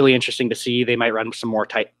be really interesting to see. They might run some more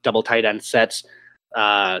double tight end sets.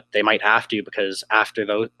 They might have to, because after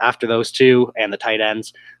those two and the tight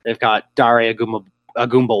ends, they've got Dare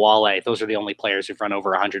Agumbawale. Those are the only players who've run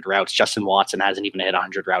over 100 routes. Justin Watson hasn't even hit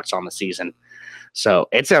 100 routes on the season. So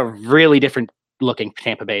it's a really different looking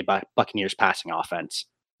Tampa Bay Buccaneers passing offense.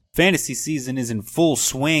 Fantasy season is in full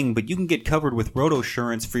swing, but you can get covered with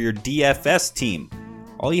RotoSurance for your DFS team.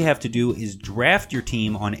 All you have to do is draft your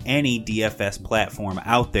team on any DFS platform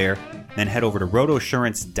out there, then head over to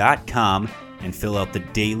rotosurance.com and fill out the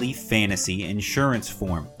daily fantasy insurance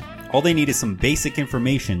form. All they need is some basic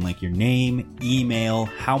information like your name, email,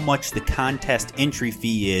 how much the contest entry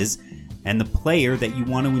fee is, and the player that you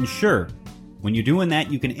want to insure. When you're doing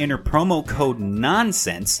that, you can enter promo code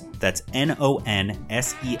NONSENSE, that's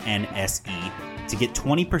NONSENSE, to get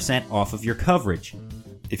 20% off of your coverage.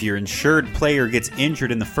 If your insured player gets injured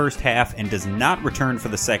in the first half and does not return for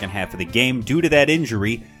the second half of the game due to that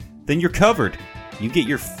injury, then you're covered. You get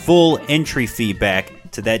your full entry fee back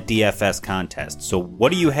to that DFS contest. So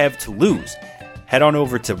what do you have to lose? Head on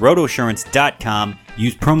over to rotosurance.com.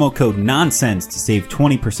 Use promo code NONSENSE to save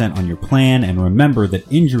 20% on your plan. And remember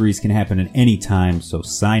that injuries can happen at any time, so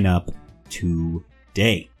sign up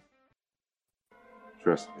today.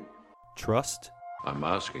 Trust me. Trust I'm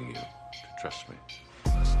asking you to trust me.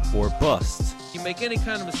 or bust. You make any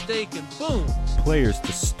kind of mistake and boom. Players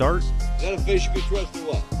to start, Is that a fish you can trust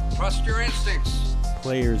or what? Trust your instincts.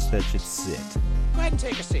 players that should sit. Go ahead and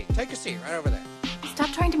take a seat. Take a seat right over there. Stop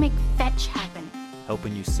trying to make fetch happen.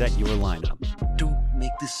 Helping you set your lineup Don't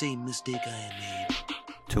make the same mistake I made.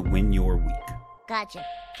 to win your week Gotcha.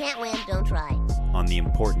 Can't win, don't try. on the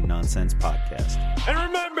Important Nonsense Podcast. And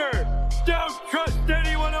remember, don't trust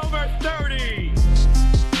anyone over 30!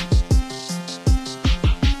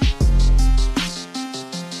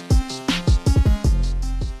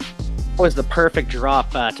 Was the perfect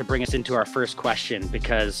drop to bring us into our first question,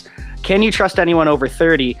 because can you trust anyone over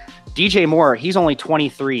 30? DJ Moore, he's only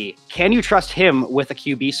 23. Can you trust him with a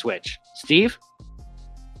QB switch? Steve?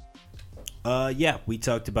 Yeah, we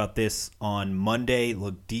talked about this on Monday.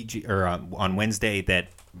 Look, on Wednesday, that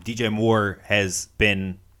DJ Moore has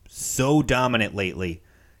been so dominant lately.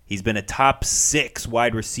 He's been a top 6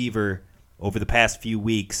 wide receiver over the past few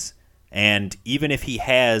weeks, and even if he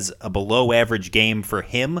has a below average game for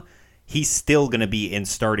him, he's still going to be in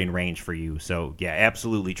starting range for you. So, yeah,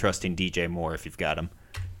 absolutely trusting DJ Moore if you've got him.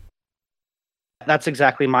 That's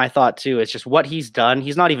exactly my thought, too. It's just what he's done.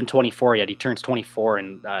 He's not even 24 yet. He turns 24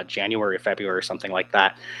 in January or February or something like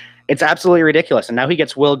that. It's absolutely ridiculous. And now he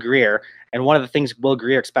gets Will Grier. And one of the things Will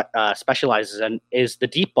Grier specializes in is the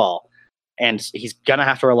deep ball. And he's going to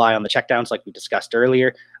have to rely on the checkdowns like we discussed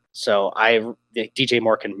earlier. So DJ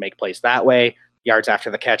Moore can make plays that way. Yards after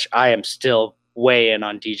the catch. I am still way in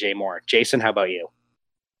on DJ Moore. Jason, how about you?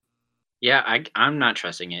 Yeah, I'm not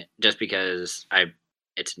trusting it just because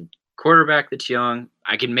it's quarterback that's young.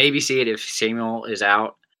 I can maybe see it if Samuel is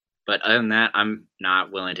out, but other than that, I'm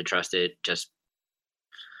not willing to trust it. Just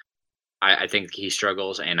I think he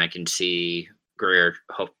struggles, and I can see Greer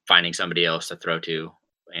finding somebody else to throw to,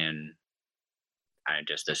 and I'm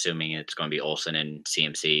just assuming it's going to be Olsen and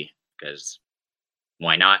CMC, because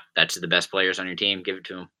why not? That's the best players on your team. Give it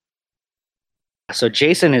to them. So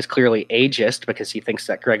Jason is clearly ageist because he thinks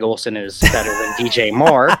that Greg Olsen is better than DJ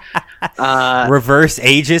Moore. Reverse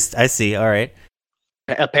ageist? I see. All right.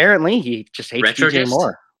 Apparently, he just hates DJ Retrogist?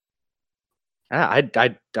 Moore.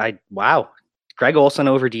 Wow. Greg Olsen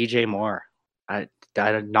over DJ Moore. I'm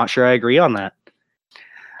not sure I agree on that.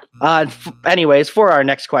 Anyways, for our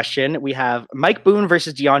next question, we have Mike Boone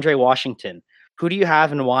versus DeAndre Washington. Who do you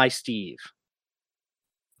have and why, Steve?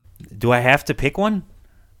 Do I have to pick one?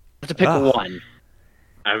 I have to pick one.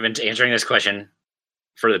 I've been answering this question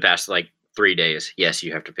for the past 3 days. Yes,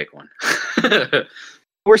 you have to pick one.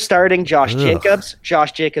 We're starting Josh Jacobs.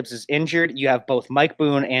 Josh Jacobs is injured. You have both Mike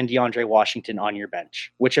Boone and DeAndre Washington on your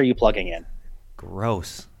bench. Which are you plugging in?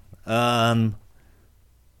 Gross. Well,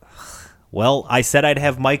 I said I'd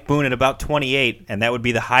have Mike Boone at about 28, and that would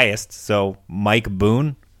be the highest. So Mike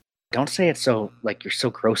Boone. Don't say it so like you're so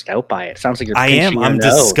grossed out by it. It sounds like you're. I am. I'm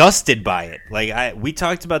nose. disgusted by it. We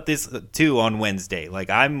talked about this too on Wednesday.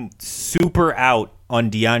 I'm super out on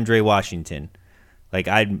DeAndre Washington. I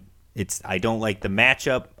don't like the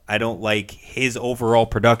matchup. I don't like his overall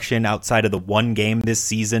production outside of the one game this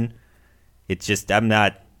season. It's just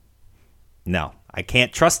No, I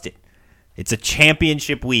can't trust it. It's a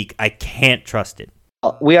championship week. I can't trust it.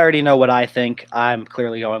 We already know what I think. I'm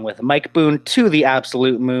clearly going with Mike Boone to the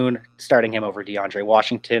absolute moon, starting him over DeAndre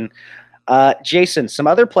Washington. Jason, some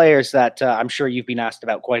other players that I'm sure you've been asked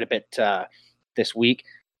about quite a bit this week.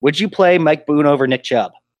 Would you play Mike Boone over Nick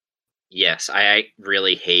Chubb? Yes, I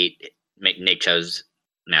really hate Nick Chubb's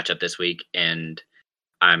matchup this week, and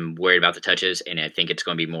I'm worried about the touches, and I think it's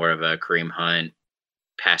going to be more of a Kareem Hunt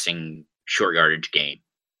passing short yardage game.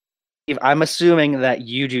 I'm assuming that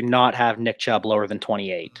you do not have Nick Chubb lower than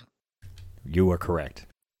 28. You are correct.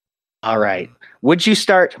 All right. Would you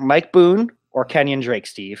start Mike Boone or Kenyon Drake,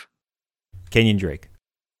 Steve? Kenyon Drake.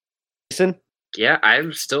 Jason? Yeah, I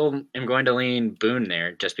still am going to lean Boone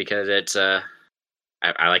there just because it's I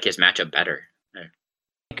like his matchup better.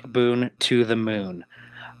 Mike Boone to the moon.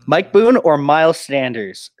 Mike Boone or Miles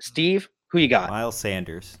Sanders? Steve, who you got? Miles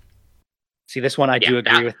Sanders. See, this one I do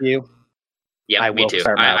agree with you. Yeah, me will too.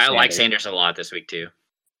 start Miles I like Sanders. Sanders a lot this week too.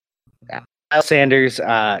 Miles Sanders,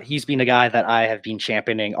 he's been a guy that I have been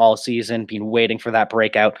championing all season, been waiting for that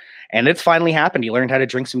breakout, and it's finally happened. He learned how to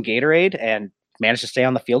drink some Gatorade and managed to stay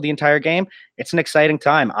on the field the entire game. It's an exciting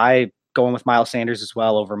time. I going with Miles Sanders as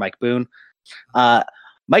well over Mike Boone.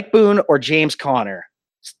 Mike Boone or James Conner?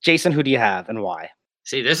 Jason, who do you have and why?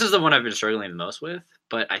 See, this is the one I've been struggling the most with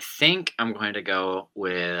but I think I'm going to go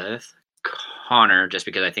with Connor just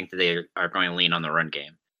because I think that they are going to lean on the run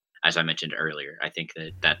game, as I mentioned earlier. I think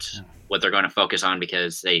that that's what they're going to focus on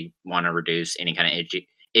because they want to reduce any kind of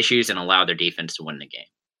issues and allow their defense to win the game.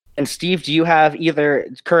 And Steve, do you have either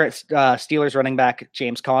current Steelers running back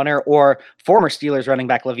James Conner or former Steelers running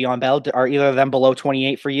back Le'Veon Bell? Are either of them below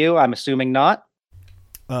 28 for you? I'm assuming not.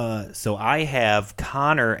 So I have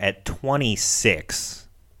Connor at 26.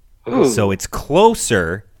 Ooh. So it's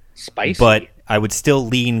closer. Spicy. But I would still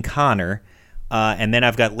lean Connor. And then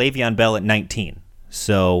I've got Le'Veon Bell at 19.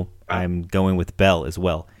 So I'm going with Bell as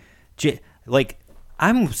well.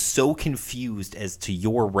 I'm so confused as to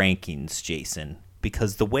your rankings, Jason,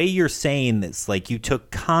 because the way you're saying this, like you took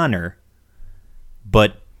Connor,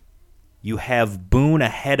 but you have Boone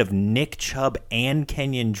ahead of Nick Chubb and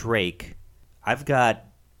Kenyon Drake. I've got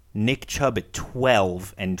Nick Chubb at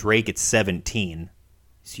 12 and Drake at 17.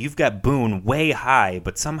 So you've got Boone way high,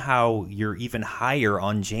 but somehow you're even higher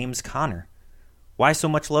on James Conner. Why so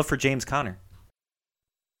much love for James Conner?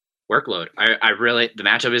 Workload. I really, the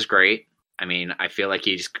matchup is great. I mean, I feel like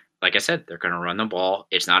he's, like I said, they're going to run the ball.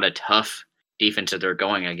 It's not a tough defense that they're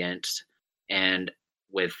going against. And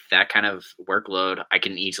with that kind of workload, I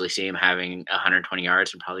can easily see him having 120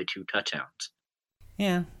 yards and probably 2 touchdowns.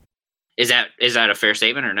 Yeah. Is that a fair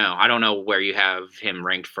statement or no? I don't know where you have him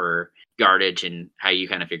ranked for yardage and how you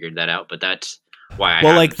kind of figured that out, but that's why I have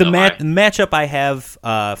him so high. Matchup I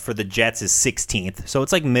have for the Jets is 16th, so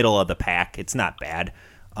it's like middle of the pack. It's not bad.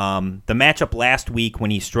 The matchup last week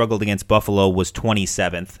when he struggled against Buffalo was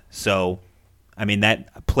 27th, so I mean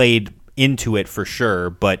that played into it for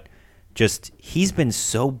sure, but just he's been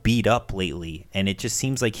so beat up lately, and it just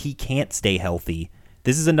seems like he can't stay healthy.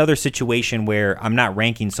 This is another situation where I'm not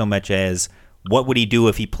ranking so much as what would he do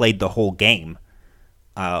if he played the whole game,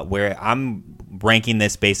 where I'm ranking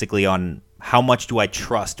this basically on how much do I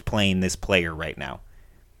trust playing this player right now.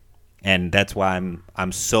 And that's why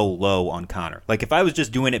I'm so low on Connor. Like if I was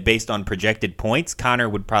just doing it based on projected points, Connor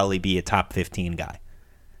would probably be a top 15 guy.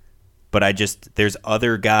 But there's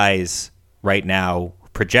other guys right now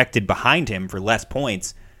projected behind him for less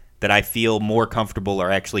points that I feel more comfortable are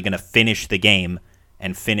actually going to finish the game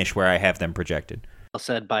and finish where I have them projected. Well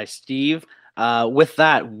said by Steve. With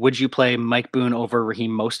that, would you play Mike Boone over Raheem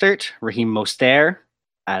Mostert,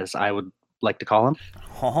 as I would like to call him?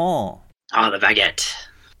 Oh, the baguette.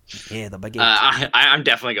 Yeah, the baguette. I'm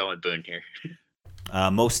definitely going with Boone here.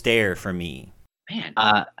 Mostert for me.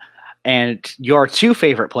 Man. And your 2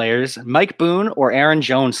 favorite players, Mike Boone or Aaron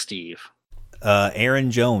Jones, Steve? Aaron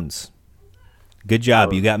Jones. Good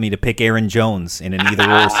job. You got me to pick Aaron Jones in an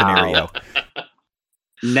either-or scenario.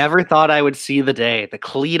 Never thought I would see the day. The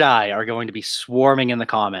Cleat Eye are going to be swarming in the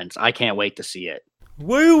comments. I can't wait to see it.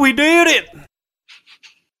 Woo, we did it!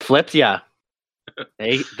 Flipped ya.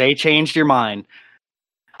 They changed your mind.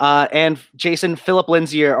 And Jason, Philip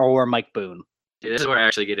Lindsay or Mike Boone? This is where I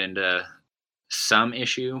actually get into some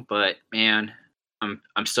issue, but man,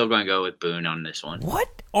 I'm still going to go with Boone on this one.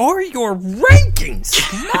 What are your rankings?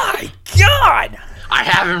 My God! I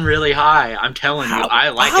have him really high. I'm telling you, I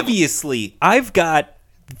like him. Obviously, I've got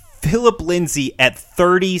Philip Lindsay at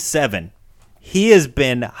 37. He has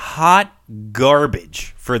been hot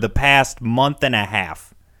garbage for the past month and a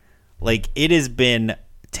half. Like, it has been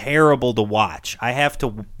terrible to watch. I have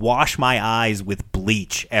to wash my eyes with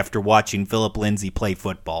bleach after watching Philip Lindsay play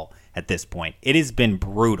football at this point. It has been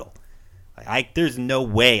brutal. There's no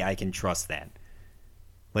way I can trust that.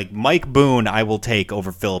 Like, Mike Boone, I will take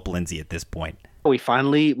over Philip Lindsay at this point. We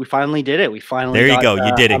finally did it. There you go.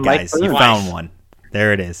 You did it, guys. You found one.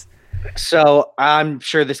 There it is. So I'm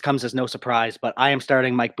sure this comes as no surprise, but I am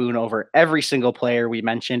starting Mike Boone over every single player we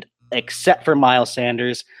mentioned, except for Miles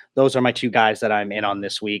Sanders. Those are my 2 guys that I'm in on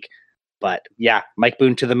this week. But yeah, Mike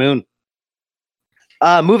Boone to the moon.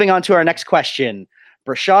 Moving on to our next question.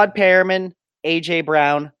 Brashad Perriman, A.J.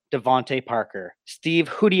 Brown, Devontae Parker. Steve,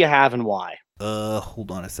 who do you have and why?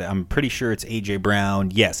 Hold on a sec. I'm pretty sure it's A.J. Brown.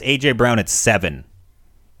 Yes, A.J. Brown at 7.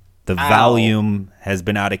 The volume has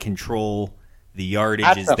been out of control. The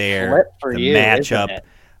yardage is there. The matchup.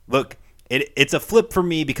 Look, it's a flip for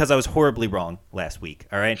me because I was horribly wrong last week.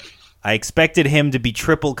 All right. I expected him to be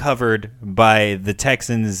triple covered by the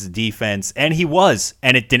Texans defense, and he was,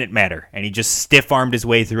 and it didn't matter. And he just stiff-armed his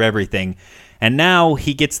way through everything. And now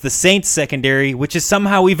he gets the Saints secondary, which is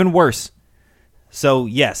somehow even worse. So,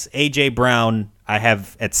 yes, A.J. Brown I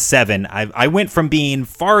have at 7. I went from being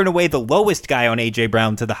far and away the lowest guy on A.J.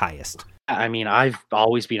 Brown to the highest. I mean, I've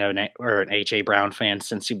always been an A.J. Brown fan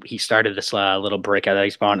since he started this little breakout that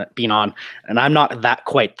he's been on, and I'm not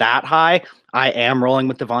quite that high. I am rolling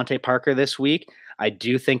with Devontae Parker this week. I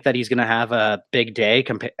do think that he's going to have a big day.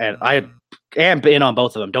 And I am in on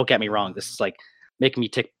both of them. Don't get me wrong. This is like making me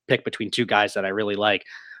pick between two guys that I really like.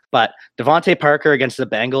 But Devontae Parker against the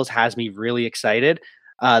Bengals has me really excited.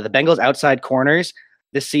 The Bengals outside corners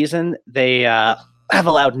this season, they have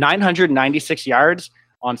allowed 996 yards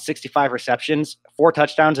on 65 receptions, 4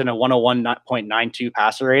 touchdowns, and a 101.92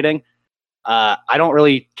 passer rating. I don't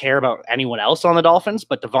really care about anyone else on the Dolphins,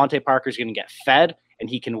 but Devontae Parker's going to get fed, and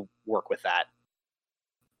he can work with that.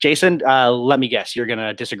 Jason, let me guess, you're going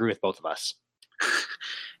to disagree with both of us.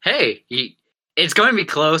 Hey, it's going to be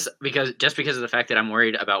close because of the fact that I'm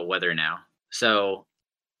worried about weather now. So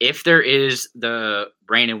if there is the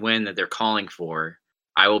rain and wind that they're calling for,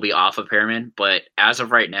 I will be off of Perriman. But as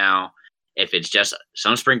of right now, if it's just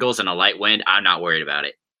some sprinkles and a light wind, I'm not worried about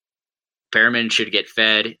it. Perriman should get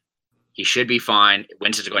fed. He should be fine.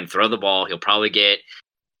 Winston's going to throw the ball. He'll probably get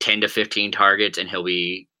 10 to 15 targets, and he'll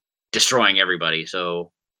be destroying everybody.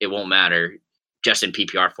 So it won't matter. Just in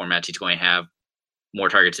PPR formats, he's going to have more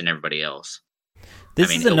targets than everybody else.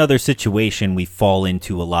 This is another situation we fall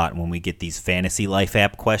into a lot when we get these Fantasy Life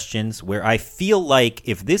app questions, where I feel like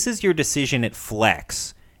if this is your decision at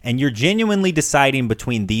Flex and you're genuinely deciding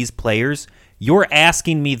between these players, you're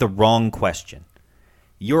asking me the wrong question.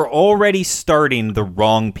 You're already starting the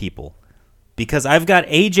wrong people, because I've got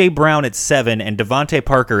A.J. Brown at 7 and Devontae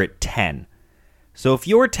Parker at 10. So if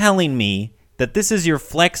you're telling me that this is your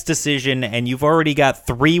flex decision and you've already got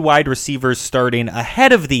 3 wide receivers starting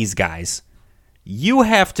ahead of these guys, you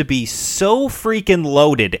have to be so freaking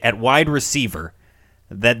loaded at wide receiver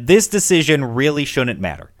that this decision really shouldn't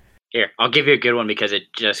matter. Here, I'll give you a good one because it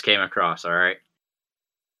just came across, all right?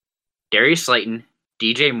 Darius Slayton,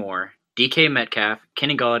 DJ Moore, DK Metcalf,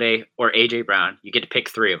 Kenny Golladay, or A.J. Brown. You get to pick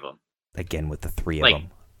 3 of them. Again with the 3 of them.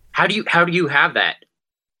 How do you have that?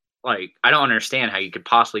 Like, I don't understand how you could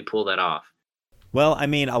possibly pull that off. Well, I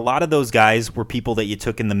mean, a lot of those guys were people that you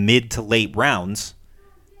took in the mid to late rounds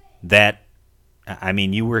that, I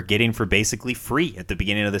mean, you were getting for basically free at the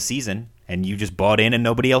beginning of the season, and you just bought in and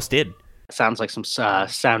nobody else did. Sounds like some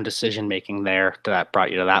sound decision making there that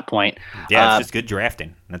brought you to that point. Yeah, it's just good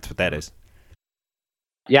drafting. That's what that is.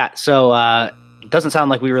 Yeah, so it doesn't sound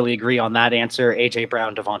like we really agree on that answer. A.J.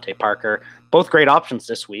 Brown, Devontae Parker, both great options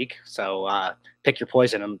this week. So pick your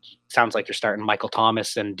poison. And sounds like you're starting Michael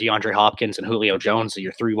Thomas and DeAndre Hopkins and Julio Jones are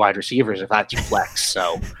your 3 wide receivers if that's your flex.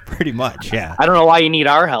 So pretty much, yeah. I don't know why you need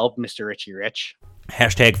our help, Mr. Richie Rich.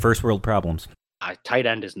 Hashtag first world problems. Tight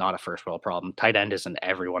end is not a first world problem. Tight end is an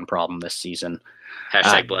everyone problem this season.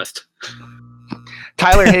 Hashtag blessed.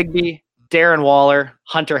 Tyler Higbee, Darren Waller,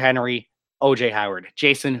 Hunter Henry, OJ Howard.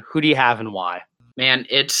 Jason, who do you have and why? Man,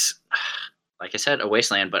 it's, like I said, a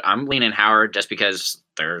wasteland, but I'm leaning Howard just because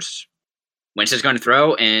Winston's going to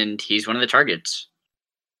throw, and he's one of the targets.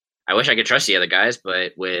 I wish I could trust the other guys,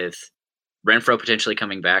 but with Renfro potentially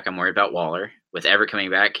coming back, I'm worried about Waller. With Everett coming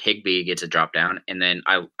back, Higbee gets a drop down, and then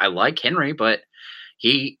I like Henry, but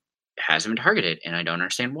he hasn't been targeted, and I don't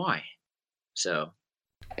understand why. So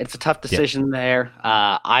it's a tough decision there.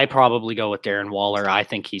 I probably go with Darren Waller. I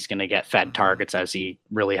think he's going to get fed targets as he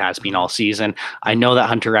really has been all season. I know that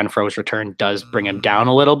Hunter Renfro's return does bring him down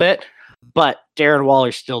a little bit, but Darren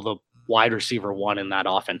Waller's still the wide receiver 1 in that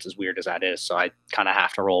offense, as weird as that is. So I kind of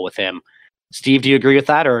have to roll with him. Steve, do you agree with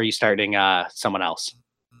that, or are you starting someone else?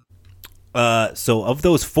 So of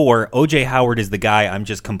those 4, OJ Howard is the guy I'm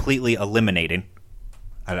just completely eliminating.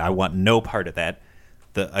 I want no part of that.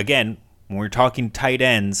 Again, when we're talking tight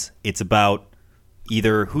ends, it's about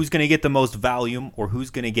either who's going to get the most volume or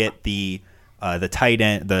who's going to get the tight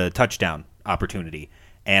end, the touchdown opportunity.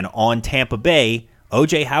 And on Tampa Bay,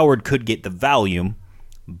 OJ Howard could get the volume,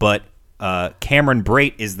 but Cameron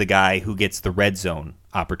Brate is the guy who gets the red zone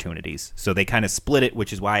opportunities. So they kind of split it,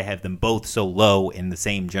 which is why I have them both so low in the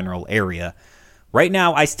same general area. Right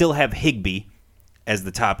now, I still have Higbee as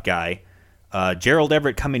the top guy. Gerald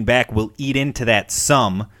Everett coming back will eat into that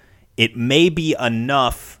some. It may be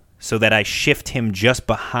enough so that I shift him just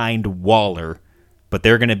behind Waller, but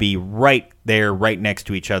they're going to be right there, right next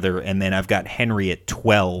to each other, and then I've got Henry at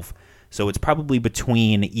 12. So it's probably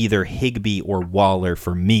between either Higbee or Waller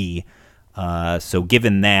for me. So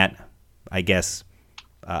given that, I guess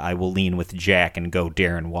I will lean with Jack and go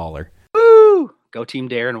Darren Waller. Woo! Go Team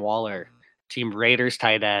Darren Waller. Team Raiders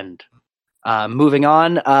tight end. Moving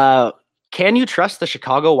on. Can you trust the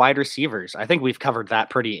Chicago wide receivers? I think we've covered that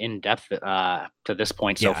pretty in-depth to this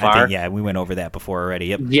point so far. We went over that before already.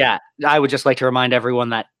 Yep. Yeah, I would just like to remind everyone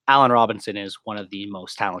that Allen Robinson is one of the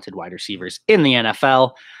most talented wide receivers in the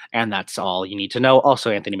NFL, and that's all you need to know.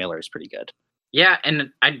 Also, Anthony Miller is pretty good. Yeah, and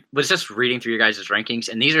I was just reading through your guys' rankings,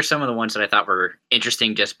 and these are some of the ones that I thought were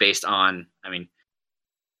interesting just based on,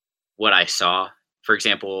 what I saw. For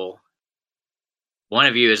example, one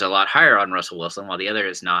of you is a lot higher on Russell Wilson, while the other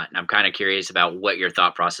is not. And I'm kind of curious about what your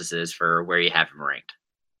thought process is for where you have him ranked.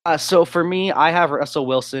 So for me, I have Russell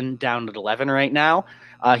Wilson down at 11 right now.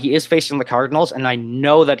 He is facing the Cardinals, and I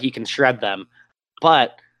know that he can shred them,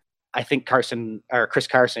 but I think Chris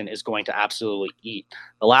Carson is going to absolutely eat.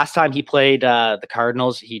 The last time he played the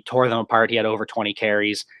Cardinals, he tore them apart. He had over 20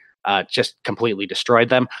 carries, just completely destroyed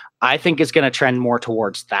them. I think it's going to trend more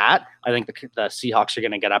towards that. I think the Seahawks are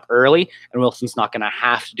going to get up early, and Wilson's not going to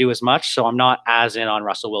have to do as much. So I'm not as in on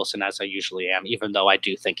Russell Wilson as I usually am, even though I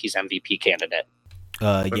do think he's MVP candidate.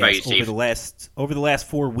 Yes, over the last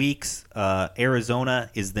 4 weeks, Arizona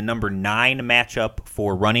is the number 9 matchup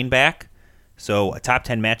for running back. So a top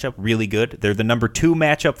 10 matchup, really good. They're the number 2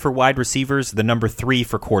 matchup for wide receivers, the number 3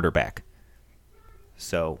 for quarterback.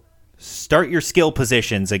 So start your skill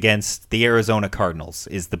positions against the Arizona Cardinals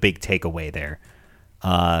is the big takeaway there.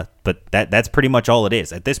 But that's pretty much all it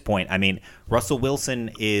is at this point. I mean, Russell Wilson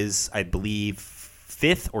is, I believe,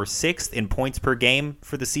 5th or 6th in points per game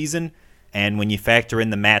for the season. And when you factor in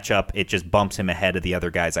the matchup, it just bumps him ahead of the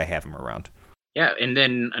other guys I have him around. Yeah, and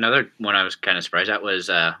then another one I was kind of surprised at was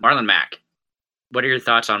Marlon Mack. What are your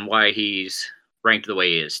thoughts on why he's ranked the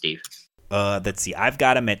way he is, Steve? Let's see. I've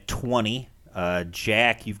got him at 20.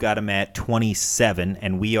 Jack, you've got him at 27.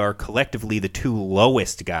 And we are collectively the 2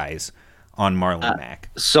 lowest guys on Marlon Mack.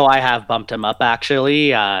 So I have bumped him up,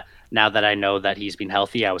 actually. Now that I know that he's been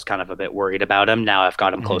healthy, I was kind of a bit worried about him. Now I've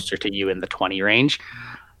got him closer to you in the 20 range.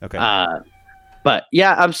 Okay. But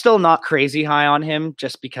yeah, I'm still not crazy high on him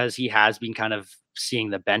just because he has been kind of seeing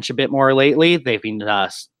the bench a bit more lately. They've been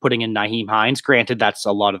putting in Nyheim Hines. Granted, that's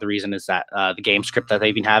a lot of the reason is that the game script that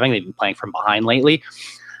they've been having. They've been playing from behind lately.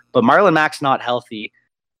 But Marlon Mack's not healthy.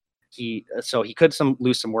 So he could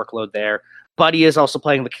lose some workload there. But he is also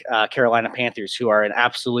playing the Carolina Panthers, who are an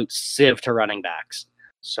absolute sieve to running backs.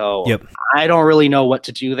 So yep. I don't really know what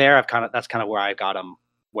to do there. That's kind of where I got him,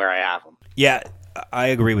 where I have him. Yeah, I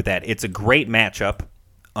agree with that. It's a great matchup.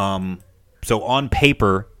 So on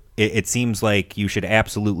paper, it seems like you should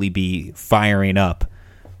absolutely be firing up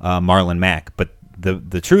Marlon Mack. But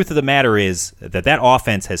the truth of the matter is that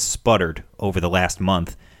offense has sputtered over the last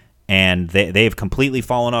month, and they've completely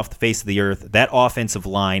fallen off the face of the earth. That offensive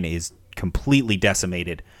line is completely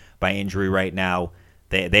decimated by injury right now.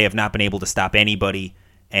 They have not been able to stop anybody,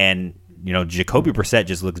 and Jacoby Brissett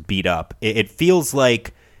just looks beat up. It feels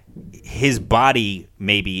like his body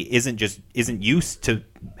maybe isn't used to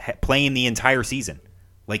playing the entire season.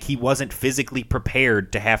 Like he wasn't physically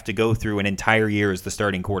prepared to have to go through an entire year as the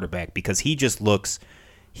starting quarterback because he looks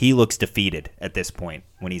defeated at this point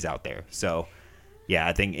when he's out there. So yeah,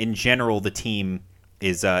 I think in general the team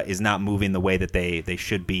is not moving the way that they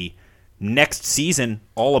should be. Next season,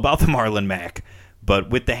 all about the Marlon Mack, but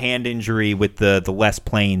with the hand injury, with the less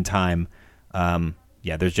playing time,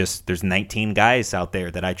 yeah, there's 19 guys out there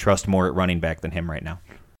that I trust more at running back than him right now.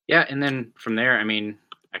 Yeah, and then from there, I mean,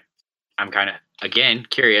 I'm kind of, again,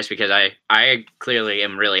 curious because I clearly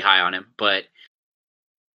am really high on him, but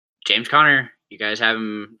James Conner, you guys have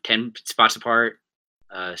him 10 spots apart.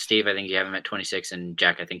 Steve, I think you have him at 26, and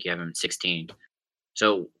Jack, I think you have him at 16.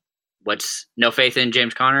 So what's no faith in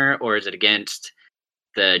James Conner, or is it against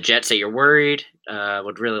the Jets that you're worried?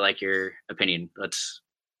 Would really like your opinion. Let's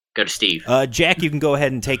go to Steve. Jack, you can go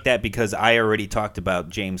ahead and take that because I already talked about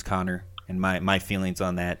James Conner and my feelings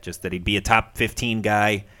on that, just that he'd be a top 15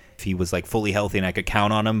 guy if he was like fully healthy and I could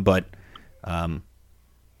count on him. But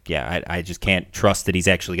yeah, I just can't trust that he's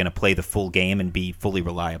actually going to play the full game and be fully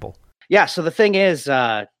reliable. Yeah, so the thing is,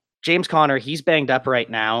 James Conner, he's banged up right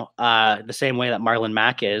now, the same way that Marlon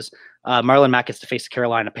Mack is. Marlon Mack gets to face the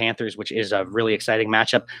Carolina Panthers, which is a really exciting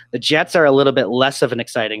matchup. The Jets are a little bit less of an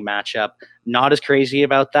exciting matchup. Not as crazy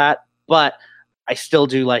about that, but I still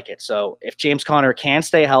do like it. So if James Conner can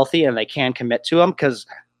stay healthy and they can commit to him, because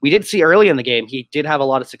we did see early in the game, he did have a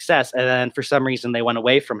lot of success, and then for some reason they went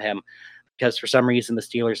away from him because for some reason the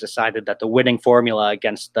Steelers decided that the winning formula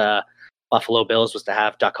against the Buffalo Bills was to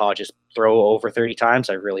have Duck Hodges throw over 30 times.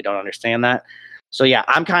 I really don't understand that. So yeah,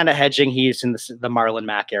 I'm kind of hedging. He's in the Marlon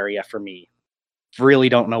Mack area for me. Really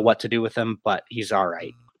don't know what to do with him, but he's all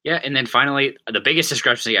right. Yeah, and then finally, the biggest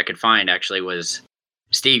discrepancy I could find actually was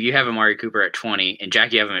Steve. You have Amari Cooper at 20, and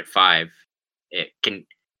Jack, you have him at 5.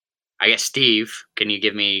 I guess Steve, can you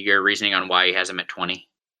give me your reasoning on why he has him at 20?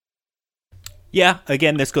 Yeah,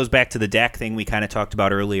 again, this goes back to the Dak thing we kind of talked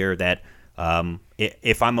about earlier. That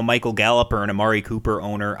if I'm a Michael Gallup or an Amari Cooper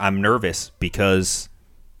owner, I'm nervous because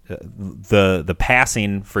the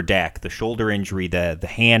passing for Dak, the shoulder injury, the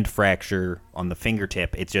hand fracture on the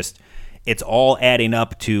fingertip, it's all adding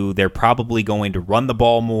up to they're probably going to run the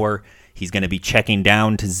ball more. He's going to be checking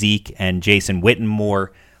down to Zeke and Jason Witten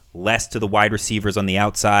more, less to the wide receivers on the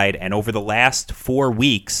outside. And over the last 4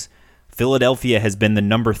 weeks, Philadelphia has been the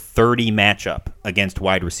number 30 matchup against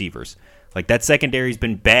wide receivers. Like, that secondary's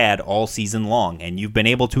been bad all season long, and you've been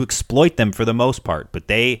able to exploit them for the most part, but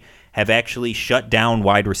they have actually shut down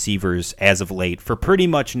wide receivers as of late for pretty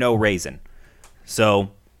much no reason.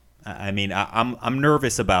 So, I mean, I'm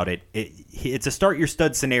nervous about it. It's a start your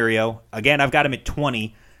stud scenario. Again, I've got him at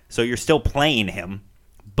 20, so you're still playing him,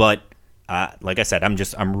 but like I said,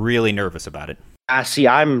 I'm really nervous about it. See,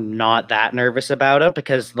 I'm not that nervous about it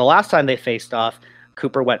because the last time they faced off,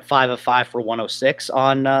 Cooper went 5 of 5 for 106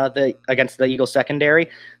 on against the Eagles secondary,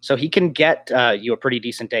 so he can get you a pretty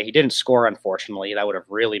decent day. He didn't score, unfortunately; that would have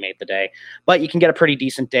really made the day. But you can get a pretty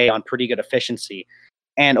decent day on pretty good efficiency.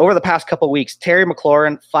 And over the past couple of weeks, Terry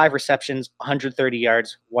McLaurin, 5 receptions, 130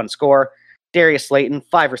 yards, 1 score. Darius Slayton,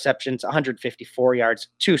 5 receptions, 154 yards,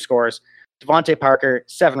 2 scores. Devontae Parker,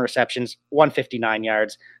 7 receptions, 159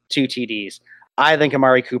 yards, 2 TDs. I think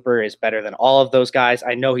Amari Cooper is better than all of those guys.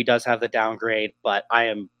 I know he does have the downgrade, but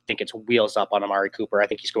think it's wheels up on Amari Cooper. I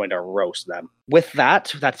think he's going to roast them. With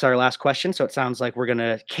that, that's our last question. So it sounds like we're going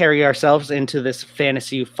to carry ourselves into this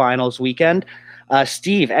fantasy finals weekend.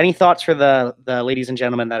 Steve, any thoughts for the ladies and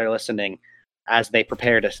gentlemen that are listening as they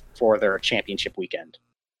prepare for their championship weekend?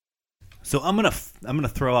 So I'm gonna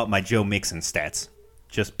throw out my Joe Mixon stats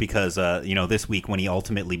just because this week when he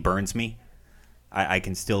ultimately burns me, I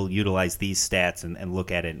can still utilize these stats and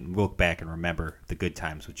look at it and look back and remember the good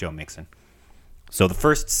times with Joe Mixon. So the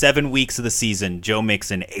first 7 weeks of the season, Joe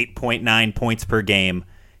Mixon, 8.9 points per game.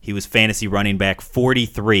 He was fantasy running back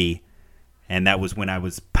 43, and that was when I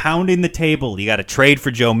was pounding the table. You got to trade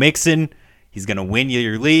for Joe Mixon. He's going to win you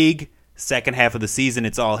your league. Second half of the season,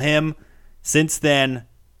 it's all him. Since then,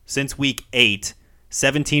 since week 8,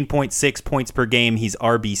 17.6 points per game. He's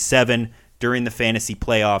RB7. During the fantasy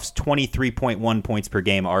playoffs, 23.1 points per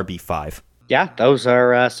game, RB5. Yeah, those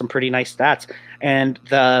are some pretty nice stats. And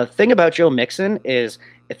the thing about Joe Mixon is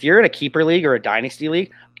if you're in a keeper league or a dynasty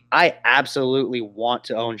league, I absolutely want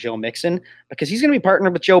to own Joe Mixon because he's going to be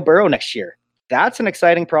partnered with Joe Burrow next year. That's an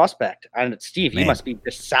exciting prospect. And Steve, you must be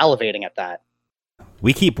just salivating at that.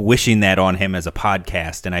 We keep wishing that on him as a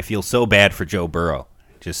podcast, and I feel so bad for Joe Burrow.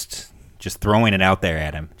 Just throwing it out there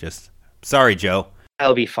at him. Sorry, Joe.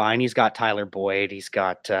 He'll be fine. He's got Tyler Boyd. He's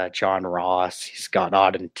got John Ross. He's got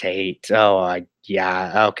Auden Tate.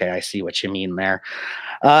 Yeah. Okay, I see what you mean there.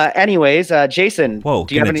 Anyways, Jason. Whoa,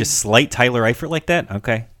 do you have just slight Tyler Eifert like that?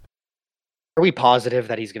 Okay. Are we positive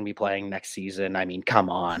that he's going to be playing next season? I mean, come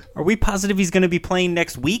on. Are we positive he's going to be playing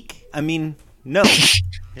next week? I mean, no.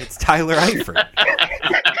 It's Tyler Eifert.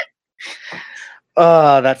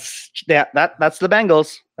 That's the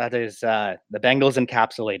Bengals. That is the Bengals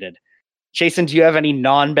encapsulated. Jason, do you have any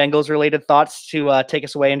non-Bengals related thoughts to take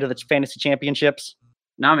us away into the fantasy championships?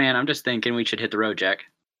 No, man. I'm just thinking we should hit the road, Jack.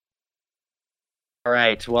 All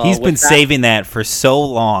right. Well, he's been saving that for so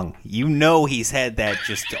long. He's had that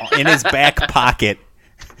just in his back pocket.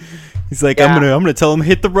 He's like, yeah. I'm gonna tell him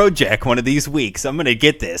hit the road, Jack, one of these weeks. I'm gonna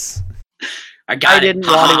get this. I didn't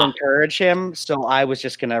want to encourage him, so I was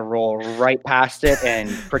just gonna roll right past it and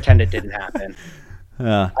pretend it didn't happen.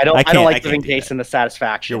 I don't like giving Jason the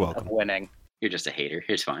satisfaction of winning. You're just a hater.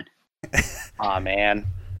 It's fine. Aw, man.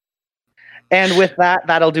 And with that,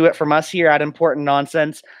 that'll do it from us here at Important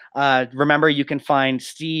Nonsense. Remember, you can find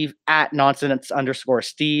Steve at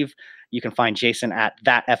nonsense_Steve. You can find Jason at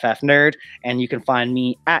ThatFFNerd. And you can find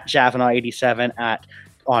me at Javanaugh87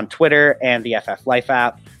 on Twitter and the FF Life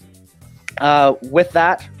app. With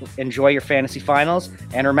that, enjoy your fantasy finals.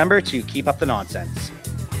 And remember to keep up the nonsense.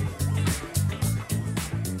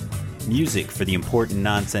 Music for the Important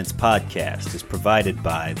Nonsense podcast is provided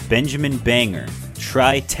by Benjamin Banger,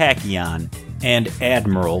 Tritachyon, and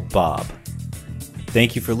Admiral Bob.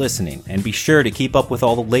 Thank you for listening, and be sure to keep up with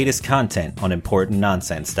all the latest content on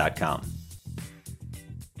ImportantNonsense.com.